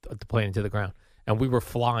the plane into the ground. And we were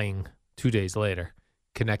flying 2 days later,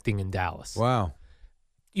 connecting in Dallas. Wow.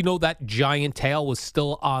 That giant tail was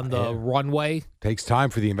still on the runway. Takes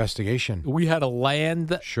time for the investigation. We had to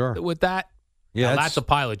land Sure. with that. Yeah, Now, that's a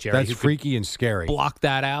pilot, Jerry. That's who could freaky and scary. Block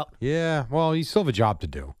that out. Yeah, well, you still have a job to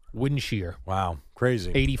do. Wouldn't shear. Wow,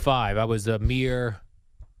 crazy. 85. I was a mere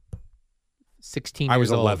 16 years I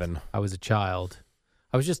was old. 11. I was a child.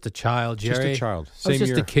 I was just a child, Jerry. Just a child. I was Same just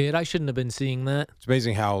year. a kid. I shouldn't have been seeing that. It's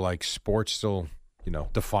amazing how like sports still,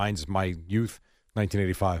 defines my youth.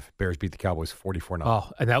 1985, Bears beat the Cowboys 44-0.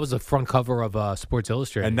 Oh, and that was the front cover of Sports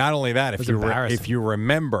Illustrated. And not only that, It was if embarrassing. you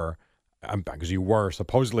remember, because you were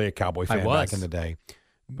supposedly a Cowboy fan back in the day,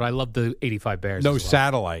 But I loved the 85 Bears. no as well.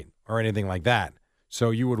 satellite or anything like that. So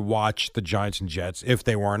you would watch the Giants and Jets if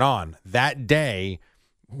they weren't on. That day,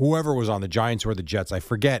 whoever was on, the Giants or the Jets, I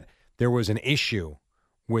forget, there was an issue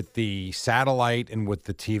with the satellite and with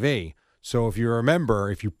the TV. So if you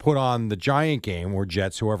remember, if you put on the Giant game or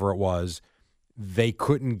Jets, whoever it was, they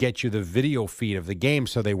couldn't get you the video feed of the game,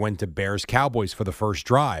 so they went to Bears-Cowboys for the first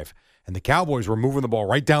drive. And the Cowboys were moving the ball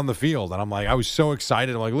right down the field. And I'm like, I was so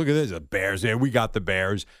excited. I'm like, look at this, the Bears. Yeah, we got the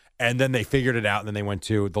Bears. And then they figured it out, and then they went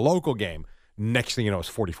to the local game. Next thing you know, it's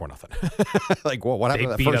 44-0. Like, well, what happened to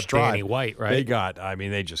that They first beat up drive? Danny White, right?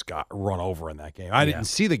 They just got run over in that game. I didn't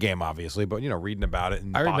see the game, obviously, but, reading about it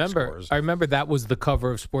in I box scores. remember that was the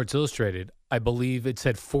cover of Sports Illustrated. I believe it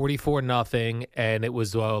said 44-0, and it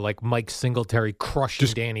was like Mike Singletary crushing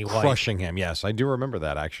Just Danny White. crushing him, yes. I do remember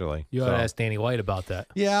that, actually. You ought to ask Danny White about that.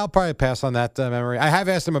 Yeah, I'll probably pass on that memory. I have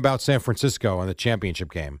asked him about San Francisco and the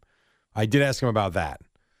championship game. I did ask him about that.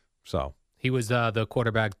 So He was the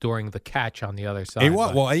quarterback during the catch on the other side. he was,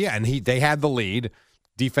 but- well, yeah, and they had the lead.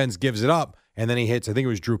 Defense gives it up, and then he hits, I think it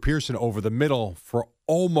was Drew Pearson over the middle for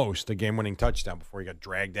almost a game-winning touchdown before he got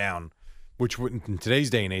dragged down, which in today's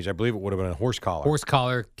day and age, I believe it would have been a horse collar. Horse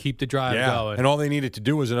collar, keep the drive going. And all they needed to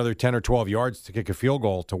do was another 10 or 12 yards to kick a field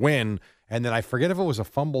goal to win. And then I forget if it was a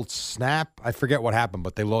fumbled snap. I forget what happened,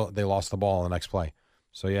 but they lost the ball on the next play.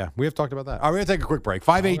 So, yeah, we have talked about that. All right, we're going to take a quick break.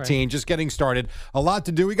 5:18, just getting started. A lot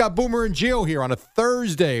to do. We got Boomer and Gio here on a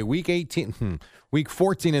Thursday, week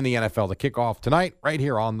 14 in the NFL to kick off tonight right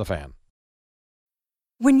here on The Fan.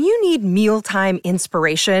 When you need mealtime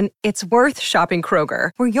inspiration, it's worth shopping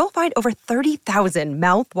Kroger, where you'll find over 30,000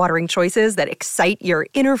 mouthwatering choices that excite your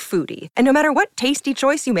inner foodie. And no matter what tasty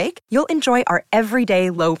choice you make, you'll enjoy our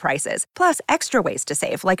everyday low prices, plus extra ways to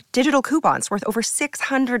save, like digital coupons worth over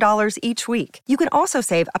 $600 each week. You can also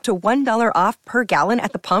save up to $1 off per gallon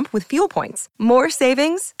at the pump with fuel points. More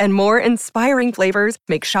savings and more inspiring flavors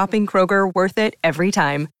make shopping Kroger worth it every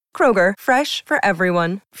time. Kroger, fresh for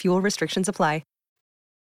everyone. Fuel restrictions apply.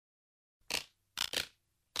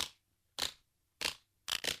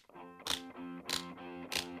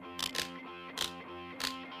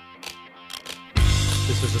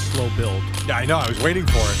 This is a slow build. Yeah, I know. I was waiting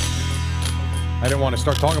for it. I didn't want to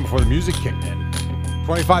start talking before the music kicked in.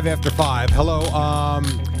 25 after 5. Hello.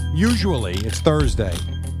 Usually, it's Thursday.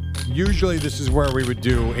 Usually, this is where we would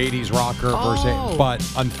do 80s rocker versus... But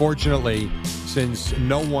unfortunately, since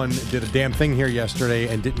no one did a damn thing here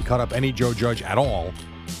yesterday and didn't cut up any Joe Judge at all,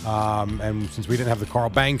 and since we didn't have the Carl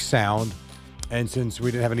Banks sound, and since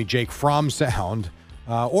we didn't have any Jake Fromm sound,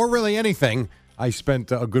 or really anything... I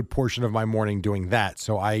spent a good portion of my morning doing that,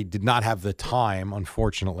 so I did not have the time,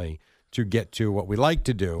 unfortunately, to get to what we like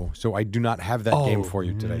to do. So I do not have that game for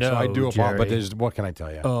you today. So I do apologize, but what can I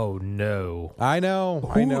tell you? Oh, no. I know.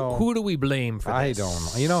 Who do we blame for this? I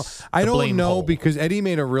don't know. I don't know because Eddie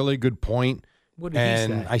made a really good point. What did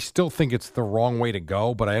he say? I still think it's the wrong way to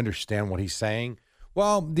go, but I understand what he's saying.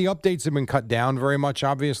 Well, the updates have been cut down very much,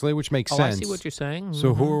 obviously, which makes sense. I see what you're saying.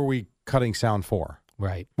 So who are we cutting sound for?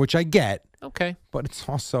 Right. Which I get. Okay. But it's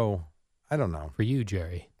also, I don't know. For you,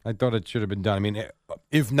 Jerry. I thought it should have been done. I mean,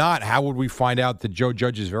 if not, how would we find out that Joe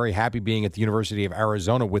Judge is very happy being at the University of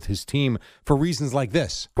Arizona with his team for reasons like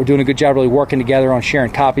this? We're doing a good job really working together on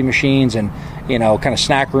sharing copy machines and, kind of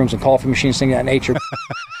snack rooms and coffee machines, things of that nature.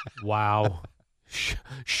 Wow.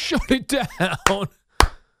 Shut it down.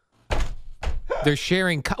 They're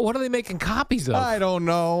sharing. What are they making copies of? I don't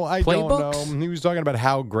know. I don't know. He was talking about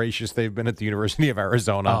how gracious they've been at the University of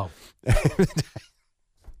Arizona. Oh.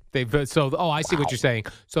 I see what you're saying.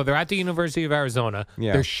 So they're at the University of Arizona.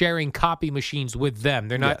 Yeah. They're sharing copy machines with them.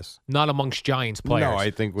 They're not amongst Giants players. No, I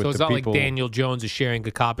think with so it's the not people, like Daniel Jones is sharing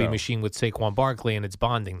a copy machine with Saquon Barkley and it's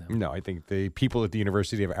bonding them. No, I think the people at the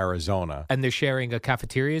University of Arizona. And they're sharing a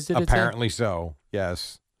cafeteria, is it? Apparently so,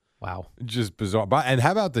 yes. Wow. Just bizarre. And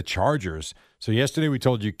how about the Chargers? So yesterday we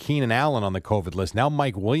told you Keenan Allen on the COVID list. Now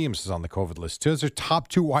Mike Williams is on the COVID list too. Those are top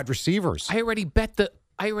 2 wide receivers. I already bet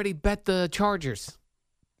the Chargers.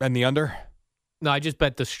 And the under? No, I just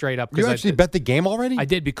bet the straight up. You actually bet the game already? I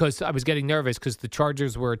did because I was getting nervous because the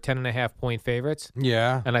Chargers were 10.5-point favorites.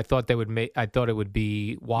 Yeah. And I thought they would make. I thought it would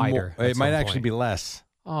be wider. It might actually be less.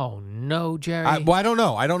 Oh, no, Jerry. Well, I don't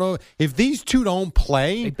know. I don't know. If these two don't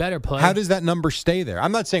play, They better play. How does that number stay there?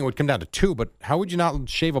 I'm not saying it would come down to 2, but how would you not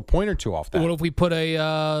shave a point or 2 off that? What if we put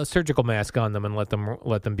a surgical mask on them and let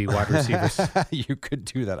them be wide receivers? You could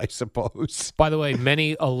do that, I suppose. By the way,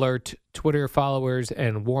 many alert Twitter followers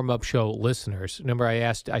and warm-up show listeners. Remember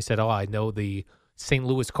I said, I know the St.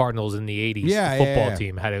 Louis Cardinals in the 80s football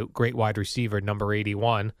team had a great wide receiver, number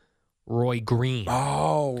 81, Roy Green.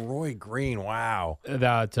 Oh, Roy Green. Wow.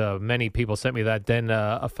 That many people sent me that. Then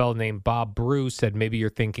a fellow named Bob Bruce said maybe you're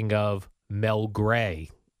thinking of Mel Gray,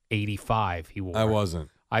 85 he wore. I wasn't.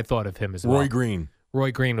 I thought of him as well. Roy Green.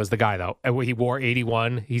 Roy Green was the guy, though. He wore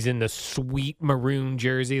 81. He's in the sweet maroon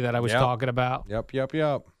jersey that I was talking about. Yep.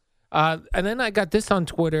 And then I got this on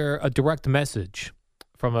Twitter, a direct message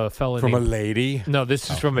from a fella From named... a lady? No, this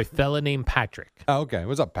is from a fella named Patrick. Oh, okay.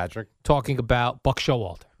 What's up, Patrick? Talking about Buck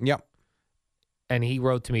Showalter. Yep. And he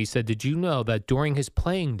wrote to me, he said, did you know that during his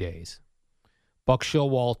playing days, Buck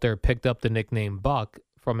Showalter picked up the nickname Buck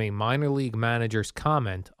from a minor league manager's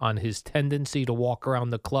comment on his tendency to walk around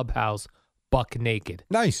the clubhouse buck naked?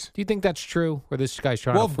 Nice. Do you think that's true? Or this guy's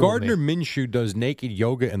trying Well, to if fool Gardner me? Minshew does naked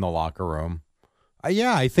yoga in the locker room,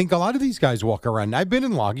 yeah, I think a lot of these guys walk around.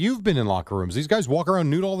 You've been in locker rooms. These guys walk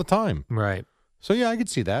around nude all the time. Right. So, yeah, I could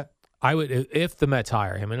see that. I would, if the Mets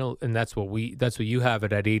hire him, and that's what you have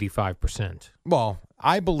it at 85%. Well,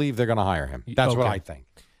 I believe they're going to hire him. That's what Okay. I think.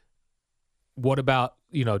 What about,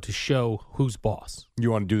 to show who's boss?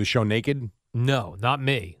 You want to do the show naked? No, not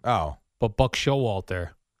me. Oh. But Buck Showalter,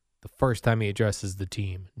 the first time he addresses the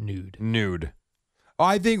team, nude.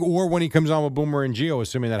 I think, or when he comes on with Boomer and Gio,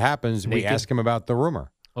 assuming that happens, we Naked? ask him about the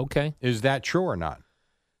rumor. Okay. Is that true or not?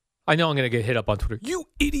 I know I'm going to get hit up on Twitter. You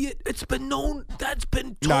idiot. It's been known. That's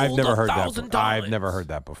been told No, I've never heard that. 1,000 times. I've never heard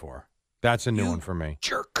that before. That's a new one for me.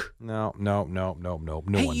 Jerk. No.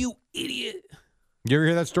 New Hey, one. you idiot. You ever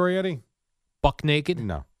hear that story, Eddie? Buck naked?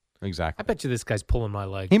 No, exactly. I bet you this guy's pulling my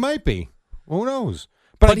leg. He might be. Who knows?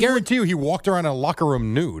 But I he guarantee you he walked around a locker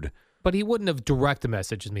room nude. But he wouldn't have direct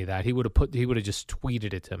messaged me that. He would have just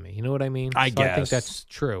tweeted it to me. You know what I mean? I I think guess. that's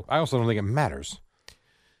true. I also don't think it matters.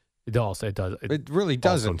 It does. It really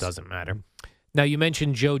doesn't. Also doesn't matter. Now, you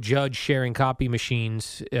mentioned Joe Judge sharing copy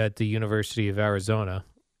machines at the University of Arizona.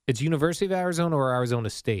 It's University of Arizona or Arizona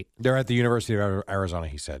State? They're at the University of Arizona,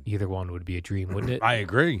 he said. Either one would be a dream, wouldn't it? I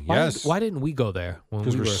agree. Yes. Why didn't we go there?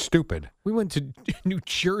 Because we're stupid. We went to New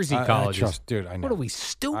Jersey colleges. Dude, I know. What are we,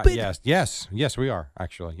 stupid? Yes, we are,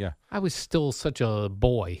 actually, yeah. I was still such a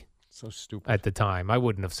boy. So stupid. At the time. I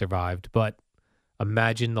wouldn't have survived, but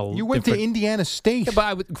imagine the... You went to Indiana State.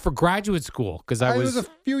 Yeah, but for graduate school, because I was... It was a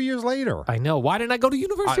few years later. I know. Why didn't I go to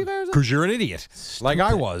University of Arizona? Because you're an idiot, like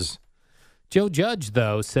I was. Joe Judge,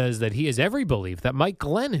 though, says that he has every belief that Mike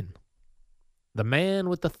Glennon, the man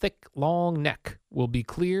with the thick, long neck, will be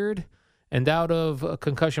cleared and out of a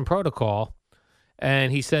concussion protocol.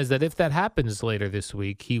 And he says that if that happens later this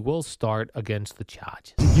week, he will start against the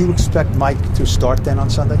Chargers. Do you expect Mike to start then on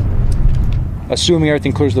Sunday? Assuming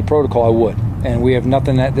everything clears the protocol, I would. And we have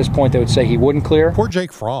nothing at this point that would say he wouldn't clear. Poor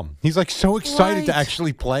Jake Fromm. He's like so excited to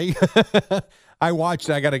actually play. I watched.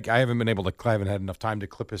 I haven't been able to. I haven't had enough time to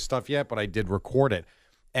clip his stuff yet, but I did record it.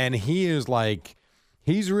 And he is like,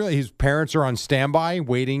 his parents are on standby,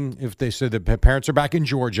 waiting. If they said the parents are back in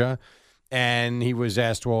Georgia, and he was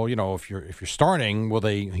asked, well, if you're starting, will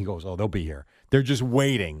they? He goes, oh, they'll be here. They're just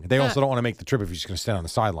waiting. They also don't want to make the trip if he's just going to stand on the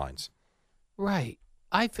sidelines. Right.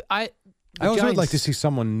 I also would like to see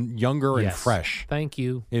someone younger and fresh. Thank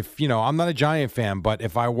you. If, I'm not a Giant fan, but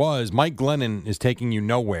if I was, Mike Glennon is taking you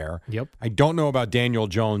nowhere. Yep. I don't know about Daniel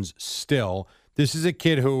Jones still. This is a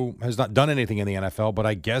kid who has not done anything in the NFL, but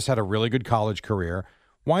I guess had a really good college career.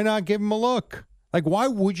 Why not give him a look? Like, why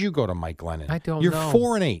would you go to Mike Glennon? I don't You're know.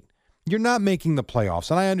 4-8. You're not making the playoffs.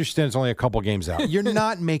 And I understand it's only a couple games out. You're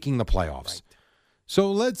not making the playoffs. Right. So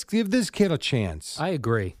let's give this kid a chance. I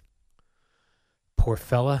agree. Poor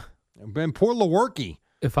fella. And poor Lewerke.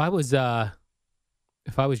 If I was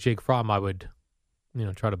Jake Fromm, I would,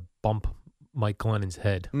 try to bump Mike Glennon's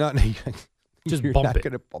head. No, just you're bump not it.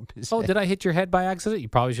 Gonna bump his Oh, head. did I hit your head by accident? You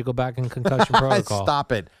probably should go back in concussion protocol.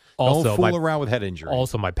 Stop it. Also, don't fool around with head injury.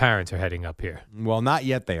 Also, my parents are heading up here. Well, not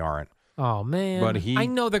yet. They aren't. Oh man! But I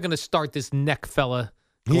know they're going to start this neck fella.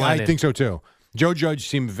 I think so too. Joe Judge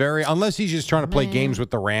seemed unless he's just trying to play games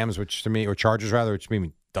with the Rams, which to me, or Chargers rather, which to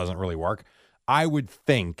me doesn't really work. I would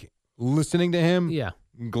think, listening to him,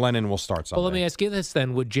 Glennon will start something. Well, let me ask you this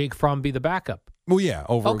then: would Jake Fromm be the backup? Well, yeah,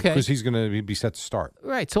 because he's going to be set to start.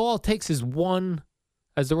 Right. So all it takes is one,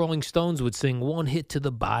 as the Rolling Stones would sing, one hit to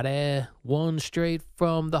the body, one straight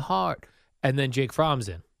from the heart, and then Jake Fromm's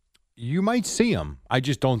in. You might see him. I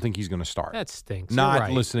just don't think he's going to start. That stinks. Not You're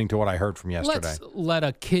right. listening to what I heard from yesterday. Let's let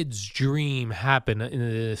a kid's dream happen in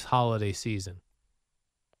this holiday season.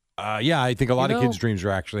 Yeah, I think a lot of kids' dreams are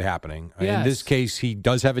actually happening. Yes. In this case, he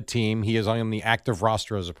does have a team. He is on the active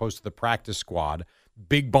roster as opposed to the practice squad.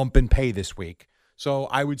 Big bump in pay this week. So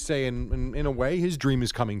I would say, in a way, his dream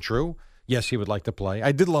is coming true. Yes, he would like to play.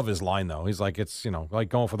 I did love his line, though. He's like, it's, like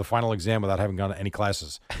going for the final exam without having gone to any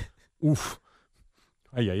classes. Oof.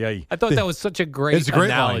 Ay. I thought that was such a great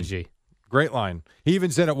analogy. Line. Great line. He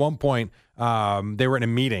even said at one point, they were in a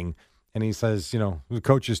meeting, and he says, the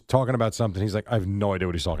coach is talking about something. He's like, I have no idea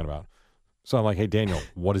what he's talking about. So I'm like, hey, Daniel,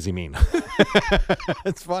 what does he mean?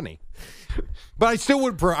 It's funny. But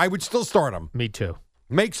I would still start him. Me too.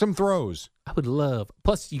 Make some throws. I would love.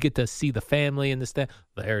 Plus, you get to see the family and the staff.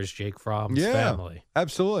 There's Jake Fromm's family.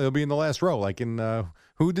 Absolutely. He'll be in the last row. Like in,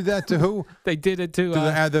 who did that to who? They did it to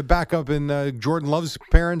the backup in Jordan Love's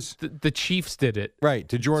parents. The Chiefs did it. Right,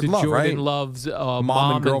 to Jordan Love, Jordan right? Love's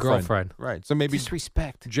mom and girlfriend. Right. So maybe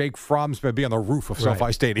disrespect. Jake Fromm's going to be on the roof of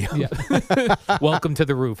SoFi Stadium. Yeah. Welcome to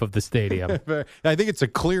the roof of the stadium. I think it's a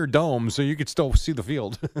clear dome, so you could still see the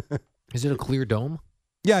field. Is it a clear dome?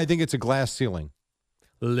 Yeah, I think it's a glass ceiling.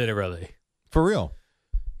 Literally. For real.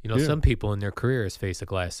 Some people in their careers face a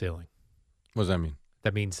glass ceiling. What does that mean?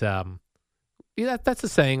 That means, that's a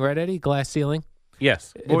saying, right, Eddie? Glass ceiling?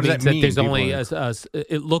 Yes. What does that mean? There's only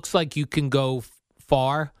it looks like you can go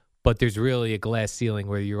far, but there's really a glass ceiling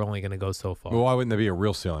where you're only going to go so far. Well, why wouldn't there be a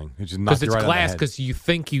real ceiling? Because it's glass, because you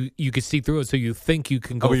think you can see through it, so you think you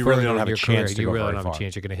can go but you further really don't in have your a chance career. to You go really very don't have far. a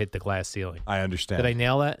chance. You're going to hit the glass ceiling. I understand. Did I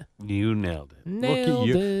nail that? You nailed it. Nailed Look at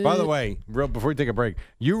you. it. By the way, before we take a break,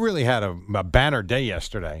 you really had a banner day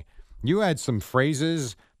yesterday. You had some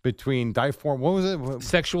phrases between what was it?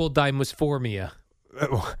 Sexual dimorphia.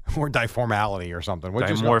 Or diformality or something.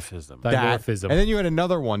 Dimorphism. Dimorphism. And then you had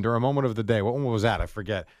another one during a moment of the day. What one was that? I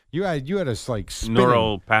forget. You had a spinning.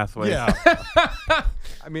 Neural pathway. Yeah.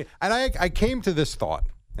 I mean, and I came to this thought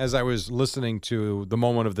as I was listening to the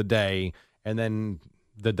moment of the day and then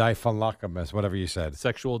the diphylacmus, whatever you said.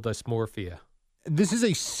 Sexual dysmorphia. This is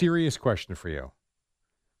a serious question for you.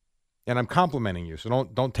 And I'm complimenting you, so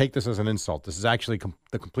don't take this as an insult. This is actually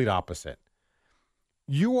the complete opposite.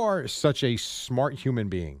 You are such a smart human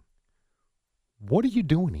being. What are you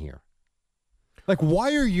doing here? Like,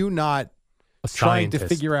 why are you not trying to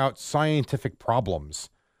figure out scientific problems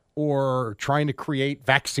or trying to create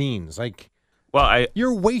vaccines? Like,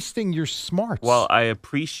 you're wasting your smarts. Well, I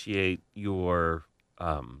appreciate your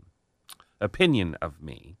opinion of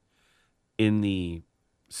me in the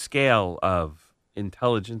scale of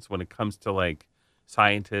intelligence when it comes to like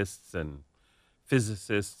scientists and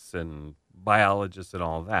physicists and biologists and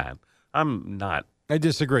all that. I'm not. I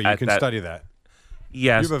disagree. You can study that.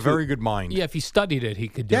 Yes. You have a very good mind. Yeah, if you studied it, he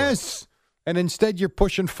could do it. Yes. And instead you're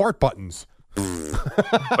pushing fart buttons.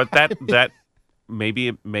 But that maybe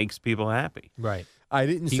it makes people happy. Right. I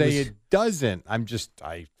didn't say it doesn't.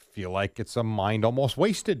 I feel like it's a mind almost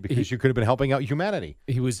wasted because you could have been helping out humanity.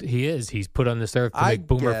 He's put on this earth to make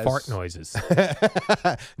boomer fart noises.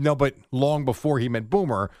 No, but long before he meant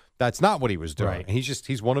boomer, that's not what he was doing. Right.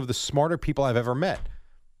 He's one of the smarter people I've ever met.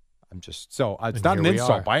 It's And not an here we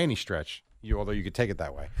insult are. by any stretch. Although you could take it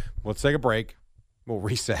that way. Let's take a break. We'll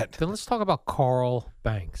reset. Then let's talk about Carl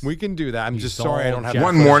Banks. We can do that. I'm just sorry I don't have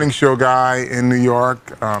one morning show guy in New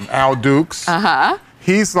York, Al Dukes.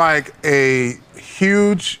 He's like a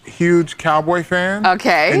huge Cowboy fan.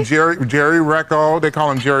 Okay. And Jerry Recco, they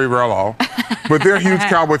call him Jerry Rello, but they're huge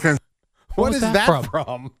Cowboy fans. What is that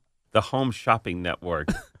from? The Home Shopping Network.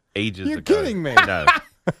 Ages You're ago. kidding me. No.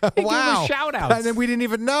 Wow. shout-outs. And then we didn't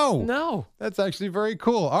even know. No. That's actually very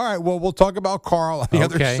cool. All right. Well, we'll talk about Carl on the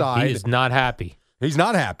other side. He's not happy. He's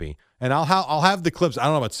not happy. And I'll have the clips. I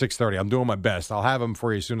don't know about 6:30. I'm doing my best. I'll have them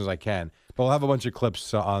for you as soon as I can. But I'll have a bunch of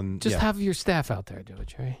clips on. Just have your staff out there do it,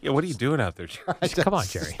 Jerry. Yeah, what are you doing out there, Jerry? Come on,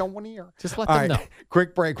 Jerry. Just don't want to hear. Just let All them right, know.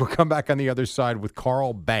 Quick break. We'll come back on the other side with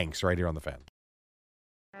Carl Banks right here on The Fan.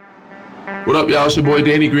 What up, y'all? It's your boy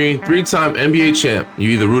Danny Green, 3-time NBA champ.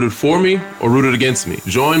 You either rooted for me or rooted against me.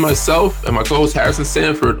 Join myself and my co-host Harrison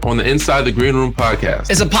Sanford on the Inside the Green Room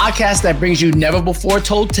podcast. It's a podcast that brings you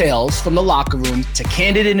never-before-told tales from the locker room to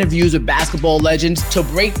candid interviews with basketball legends to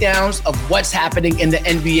breakdowns of what's happening in the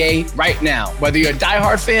NBA right now. Whether you're a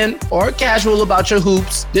diehard fan or casual about your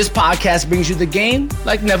hoops, this podcast brings you the game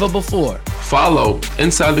like never before. Follow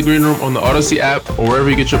Inside the Green Room on the Odyssey app or wherever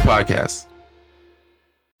you get your podcasts.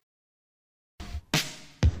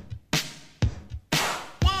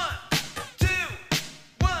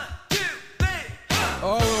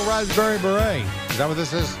 Raspberry Beret. Is that what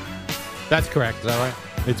this is? That's correct. Is that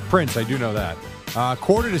right? It's Prince. I do know that.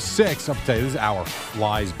 5:45. I'll tell you, this hour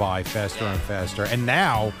flies by faster and faster. And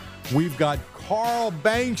now we've got Carl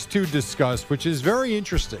Banks to discuss, which is very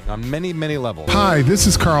interesting on many, many levels. Hi, this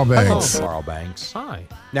is Carl Banks. Hello, Carl Banks. Hi.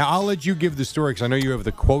 Now, I'll let you give the story because I know you have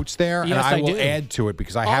the quotes there, Yes, and I will do. add to it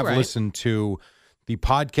because I have listened to the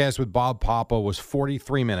podcast with Bob Papa was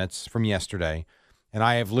 43 minutes from yesterday, and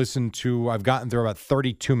I've gotten through about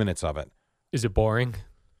 32 minutes of it. Is it boring?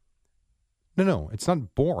 No, it's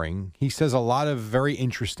not boring. He says a lot of very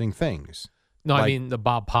interesting things. No, Like- I mean the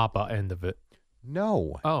Bob Papa end of it.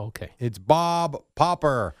 No. Oh, okay. It's Bob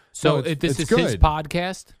Popper. So No, this is good. his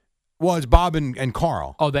podcast? Well, it's Bob and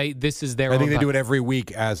Carl. Oh, this is their I think own they pod- do it every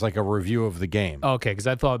week as like a review of the game. Okay, because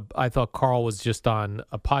I thought Carl was just on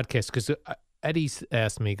a podcast. Because Eddie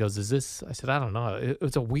asked me, he goes, "Is this?" I said, "I don't know.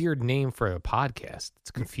 It's a weird name for a podcast.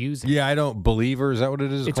 It's confusing." Yeah, I don't Believer. Is that what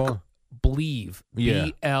it is It's called? Believe. Yeah.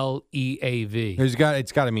 BLEAV.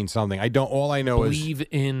 It's got to mean something. All I know Believe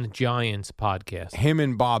in Giants podcast. is him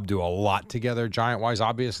and Bob do a lot together, Giant wise,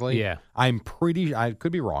 obviously. Yeah. I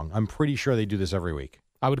could be wrong. I'm pretty sure they do this every week.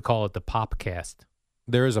 I would cast the Popcast.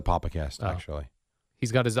 There is a Popacast, Oh. actually.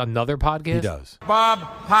 He's got his another podcast? He does. Bob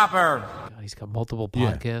Popper. God, he's got multiple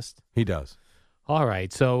Yeah. podcasts. He does. All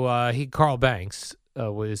right. So Carl Banks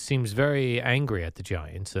seems very angry at the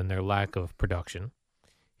Giants and their lack of production.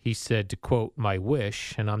 He said, to quote, "My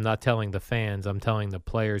wish, and I'm not telling the fans, I'm telling the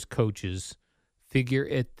players, coaches, figure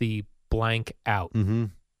it the blank out. Mm-hmm.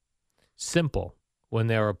 Simple. When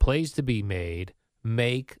there are plays to be made,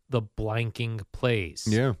 make the blanking plays."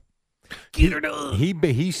 Yeah. Get it done.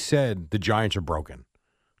 He said the Giants are broken.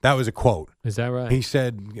 That was a quote. Is that right? He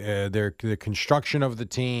said the construction of the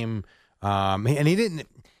team, and he didn't.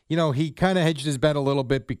 He kind of hedged his bet a little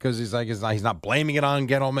bit because he's not blaming it on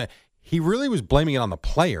Gettleman. He really was blaming it on the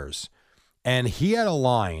players, and he had a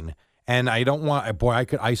line. And I don't want. I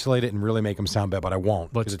could isolate it and really make him sound bad, but I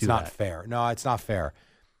won't because it's not fair. No, it's not fair.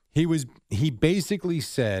 He basically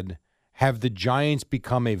said, "Have the Giants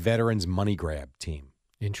become a veterans money grab team?"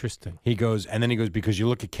 Interesting. He goes, because you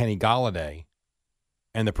look at Kenny Golladay,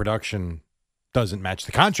 and the production doesn't match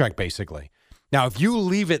the contract, basically. Now, if you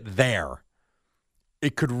leave it there,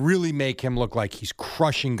 it could really make him look like he's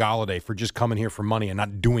crushing Golladay for just coming here for money and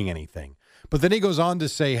not doing anything. But then he goes on to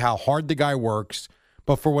say how hard the guy works,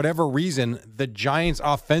 but for whatever reason, the Giants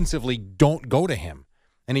offensively don't go to him.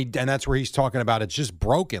 And that's where he's talking about it's just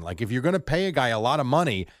broken. Like, if you're going to pay a guy a lot of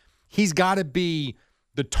money, he's got to be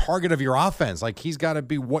the target of your offense. Like, he's got to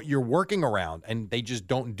be what you're working around, and they just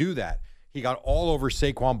don't do that. He got all over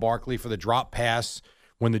Saquon Barkley for the drop pass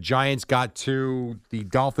when the Giants got to the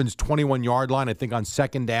Dolphins' 21-yard line. I think on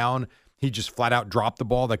second down, he just flat out dropped the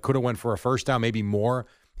ball that could have went for a first down, maybe more.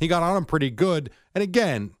 He got on him pretty good. And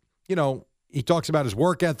again, he talks about his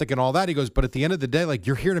work ethic and all that. He goes, but at the end of the day, like,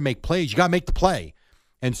 you're here to make plays. You got to make the play.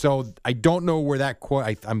 And so I don't know where that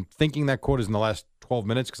quote, I'm thinking that quote is in the last 12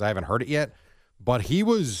 minutes because I haven't heard it yet. But he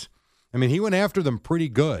went after them pretty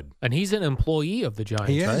good. And he's an employee of the Giants,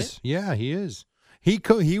 He is. right? Yeah, he is. He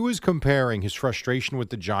was comparing his frustration with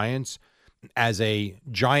the Giants as a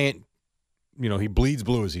Giant, he bleeds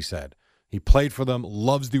blue, as he said. He played for them,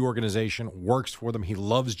 loves the organization, works for them. He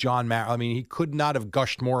loves John Mara. He could not have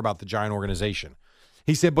gushed more about the Giant organization.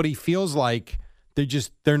 He said, but he feels like they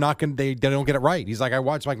don't get it right. He's like, I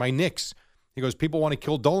watch like my Knicks. He goes, people want to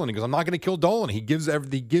kill Dolan. He goes, I'm not going to kill Dolan. He gives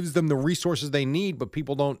them the resources they need, but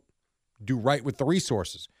people don't do right with the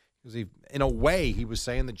resources. Because in a way, he was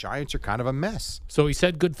saying the Giants are kind of a mess. So he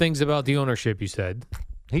said good things about the ownership, you said.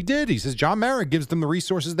 He did. He says John Mara gives them the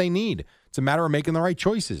resources they need. It's a matter of making the right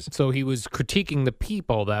choices. So he was critiquing the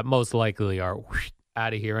people that most likely are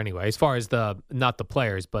out of here anyway, as far as not the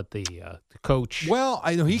players, but the coach. Well,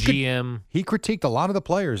 I know GM. He critiqued a lot of the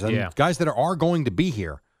players and guys that are going to be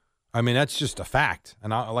here. That's just a fact.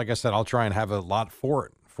 And like I said, I'll try and have a lot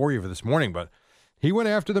for you for this morning. But he went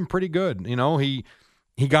after them pretty good.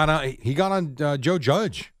 He got on Joe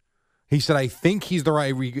Judge. He said, I think he's the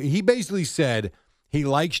right. He basically said he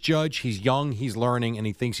likes Judge. He's young. He's learning, and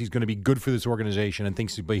he thinks he's going to be good for this organization and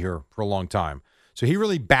thinks he'll be here for a long time. So he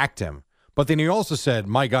really backed him. But then he also said,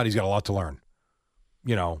 my God, he's got a lot to learn.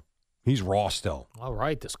 He's raw still. All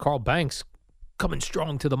right, this Carl Banks coming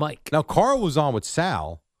strong to the mic. Now, Carl was on with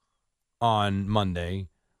Sal on Monday,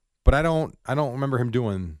 but I don't remember him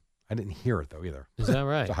doing. I didn't hear it though either. Is that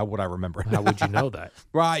right? So how would I remember? How would you know that?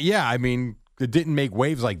 Right? Yeah. It didn't make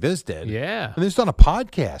waves like this did. Yeah. And this is on a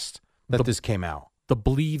podcast that this came out. The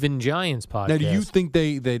Believe in Giants podcast. Now, do you think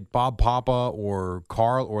that Bob Papa or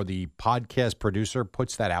Carl or the podcast producer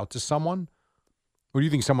puts that out to someone, or do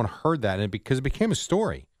you think someone heard that and because it became a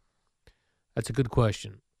story? That's a good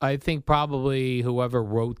question. I think probably whoever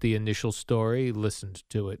wrote the initial story listened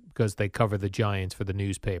to it because they cover the Giants for the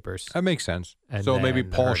newspapers. That makes sense. And So maybe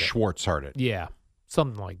then Paul heard it. Schwartz heard it. Yeah,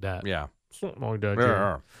 something like that. Yeah. Something like that.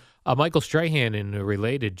 Yeah. Michael Strahan, in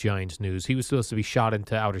related Giants news, he was supposed to be shot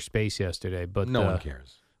into outer space yesterday, but No one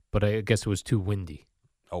cares. But I guess it was too windy.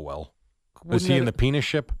 Oh, well. Wouldn't Is he in it- the penis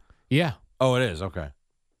ship? Yeah, Oh, it is. Okay.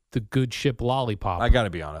 the good ship Lollipop. I got to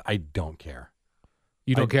be honest. I don't care.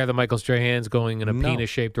 You don't care that Michael Strahan's going in a No.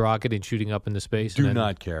 penis-shaped rocket and shooting up into space? Do and then-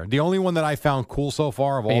 not care. The only one that I found cool so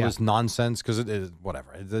far of all Yeah. this nonsense, because it is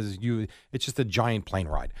whatever. It's just a giant plane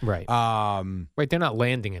ride. Right. Right, they're not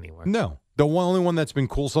landing anywhere. No. The only one that's been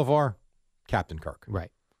cool so far, Captain Kirk.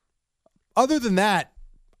 Right. Other than that,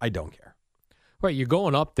 I don't care. Right, you're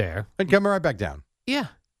going up there. And coming right back down. Yeah.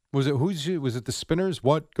 Was it the Spinners?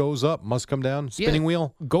 What goes up must come down? Spinning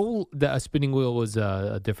Wheel? The Spinning Wheel was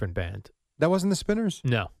a different band. That wasn't the Spinners?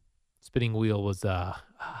 No. Spinning Wheel was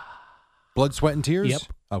Blood, Sweat, and Tears? Yep.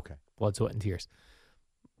 Okay. Blood, Sweat, and Tears.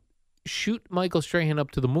 Shoot Michael Strahan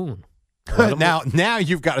up to the moon. Let him- now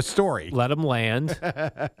you've got a story. Let him land,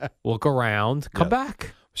 look around, come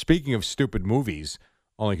back. Speaking of stupid movies,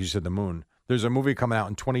 only because you said the moon, there's a movie coming out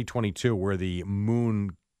in 2022 where the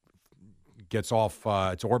moon gets off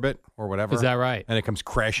its orbit or whatever. Is that right? And it comes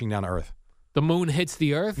crashing down to Earth. The moon hits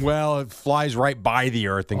the Earth? Well, it flies right by the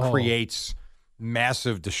Earth and Oh. creates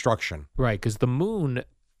massive destruction. Right, because the moon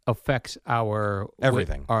affects our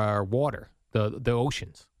Everything. our water, the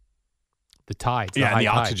oceans, the tides, Yeah, and high the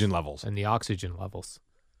tides, oxygen levels. and the oxygen levels.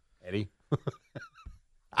 Eddie?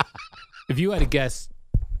 If you had to guess,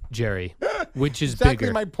 Jerry, which is Exactly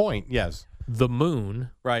bigger, my point, yes. the moon,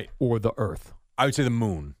 Right. or the Earth? I would say the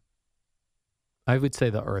moon. I would say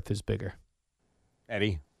the Earth is bigger.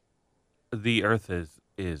 Eddie? The Earth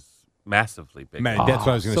is massively big. Man, that's what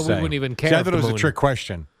I was going to so say. we wouldn't even care. See, I if thought the it was a moon- trick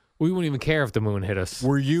question. We wouldn't even care if the moon hit us.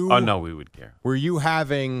 Were you? Oh no, we would care. Were you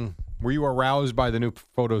aroused by the new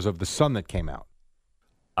photos of the sun that came out?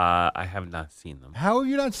 I have not seen them. How have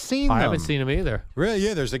you not seen them? I haven't seen them either. Really?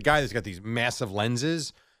 Yeah, there's a guy that's got these massive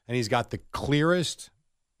lenses, and he's got the clearest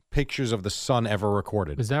pictures of the sun ever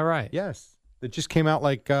recorded. Is that right? Yes. It just came out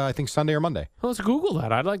like, I think, Sunday or Monday. Well, let's Google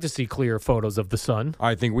that. I'd like to see clear photos of the sun.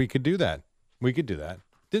 I think we could do that. We could do that.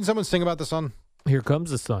 Didn't someone sing about the sun? Here Comes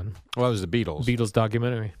the Sun. Well, it was the Beatles. Beatles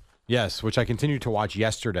documentary. Yes, which I continued to watch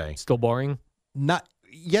yesterday. Still boring? Not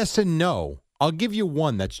yes and no. I'll give you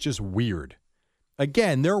one that's just weird.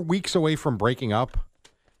 Again, they're weeks away from breaking up.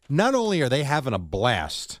 Not only are they having a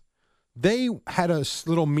blast, they had a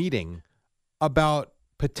little meeting about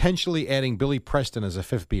potentially adding Billy Preston as a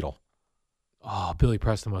fifth Beatle. Oh, Billy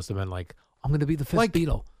Preston must have been like, I'm going to be the fifth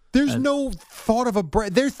Beatle. There's no thought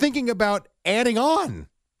of they're thinking about adding on.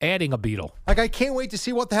 Adding a Beatle. Like, I can't wait to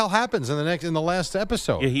see what the hell happens in the last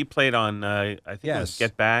episode. Yeah, he played on I think it was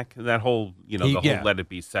Get Back. That whole the whole Let It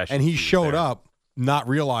Be session. And he showed up not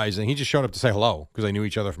realizing, he just showed up to say hello because they knew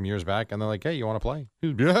each other from years back. And they're like, hey, you want to play?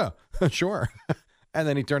 Yeah, sure. And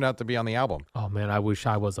then he turned out to be on the album. Oh, man, I wish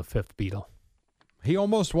I was a fifth Beatle. He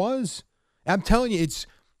almost was. I'm telling you, it's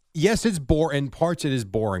boring. In parts it is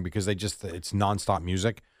boring because it's nonstop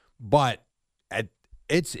music, but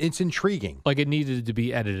it's intriguing. Like it needed to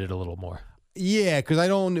be edited a little more. Yeah, because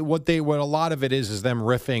what a lot of it is them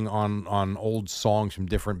riffing on old songs from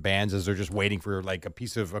different bands as they're just waiting for like a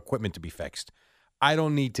piece of equipment to be fixed. I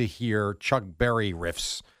don't need to hear Chuck Berry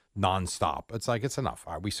riffs nonstop. It's like, it's enough.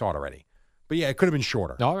 All right, we saw it already. But yeah, it could have been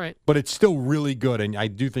shorter. All right. But it's still really good, and I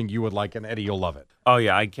do think you would like it, and Eddie, you'll love it. Oh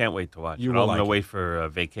yeah, I can't wait to watch You it. will I'm gonna like wait for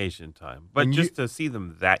vacation time, but And just to see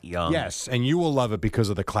them that young. Yes, and you will love it because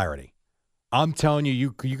of the clarity. I'm telling you,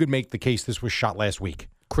 you could make the case this was shot last week.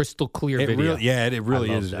 Crystal clear It video. really, yeah, it really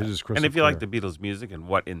I love is. that. It is crystal And if you clear. like the Beatles' music and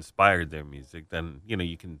what inspired their music, then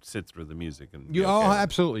you can sit through the music and You, be okay.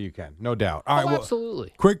 absolutely, you can, no doubt. All right, well,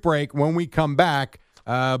 absolutely. Quick break. When we come back,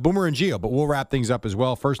 Boomer and Gio, but we'll wrap things up as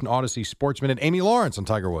well. First, an Odyssey Sports Minute. Amy Lawrence on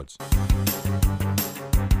Tiger Woods.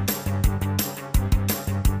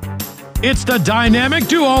 It's the dynamic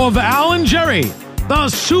duo of Al and Jerry, the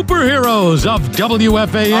superheroes of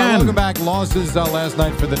WFAN. Welcome back. Losses last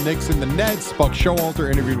night for the Knicks and the Nets. Buck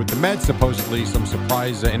Showalter interviewed with the Mets. Supposedly some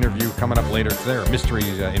surprise interview coming up later today, or mystery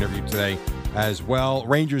interview today as well.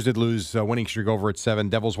 Rangers did lose, winning streak over at 7.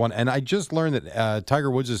 Devils won. And I just learned that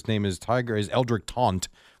Tiger Woods' name is Eldrick Taunt,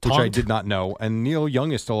 which I did not know. And Neil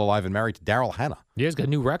Young is still alive and married to Daryl Hannah. Yeah, he's got a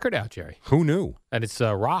new record out, Jerry. Who knew? And it's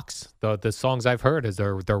rocks. The songs I've heard is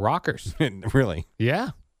they're rockers. Really? Yeah.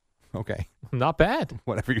 Okay. Not bad.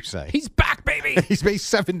 Whatever you say. He's back, baby. He's made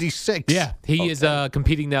 76. Yeah. He is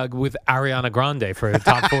competing now with Ariana Grande for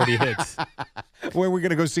top 40 hits. Where are we going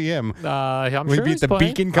to go see him? I'm Will he sure be he's at the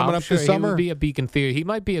playing. Beacon coming I'm up sure this summer? He would be a Beacon Theater. He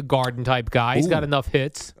might be a Garden type guy. He's got enough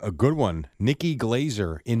hits. A good one. Nikki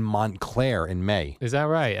Glazer in Montclair in May. Is that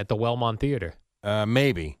right? At the Wellmont Theater?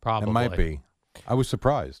 Maybe. Probably. It might be. I was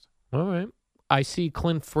surprised. All right. I see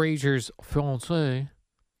Clint Frazier's fiancée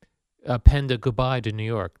penned a goodbye to New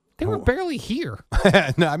York. They were barely here.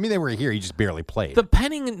 No, I mean, they were here. He just barely played. The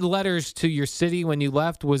penning letters to your city when you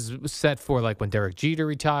left was set for like when Derek Jeter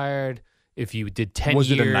retired. If you did 10 years.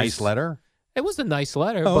 Was it a nice letter? It was a nice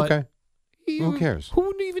letter. Oh, but okay. Who cares?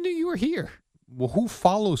 Who even knew you were here? Well, who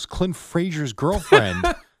follows Clint Frazier's girlfriend,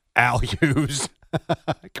 Al Hughes?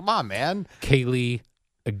 Come on, man. Kaylee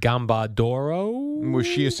Gambadoro. Was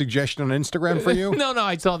she a suggestion on Instagram for you? No,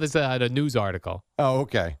 I saw this at a news article. Oh,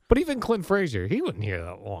 okay. But even Clint Frazier, he wouldn't hear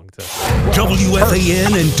that long.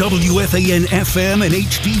 WFAN and WFAN FM and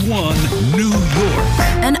HD1, New York.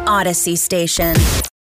 An Odyssey station.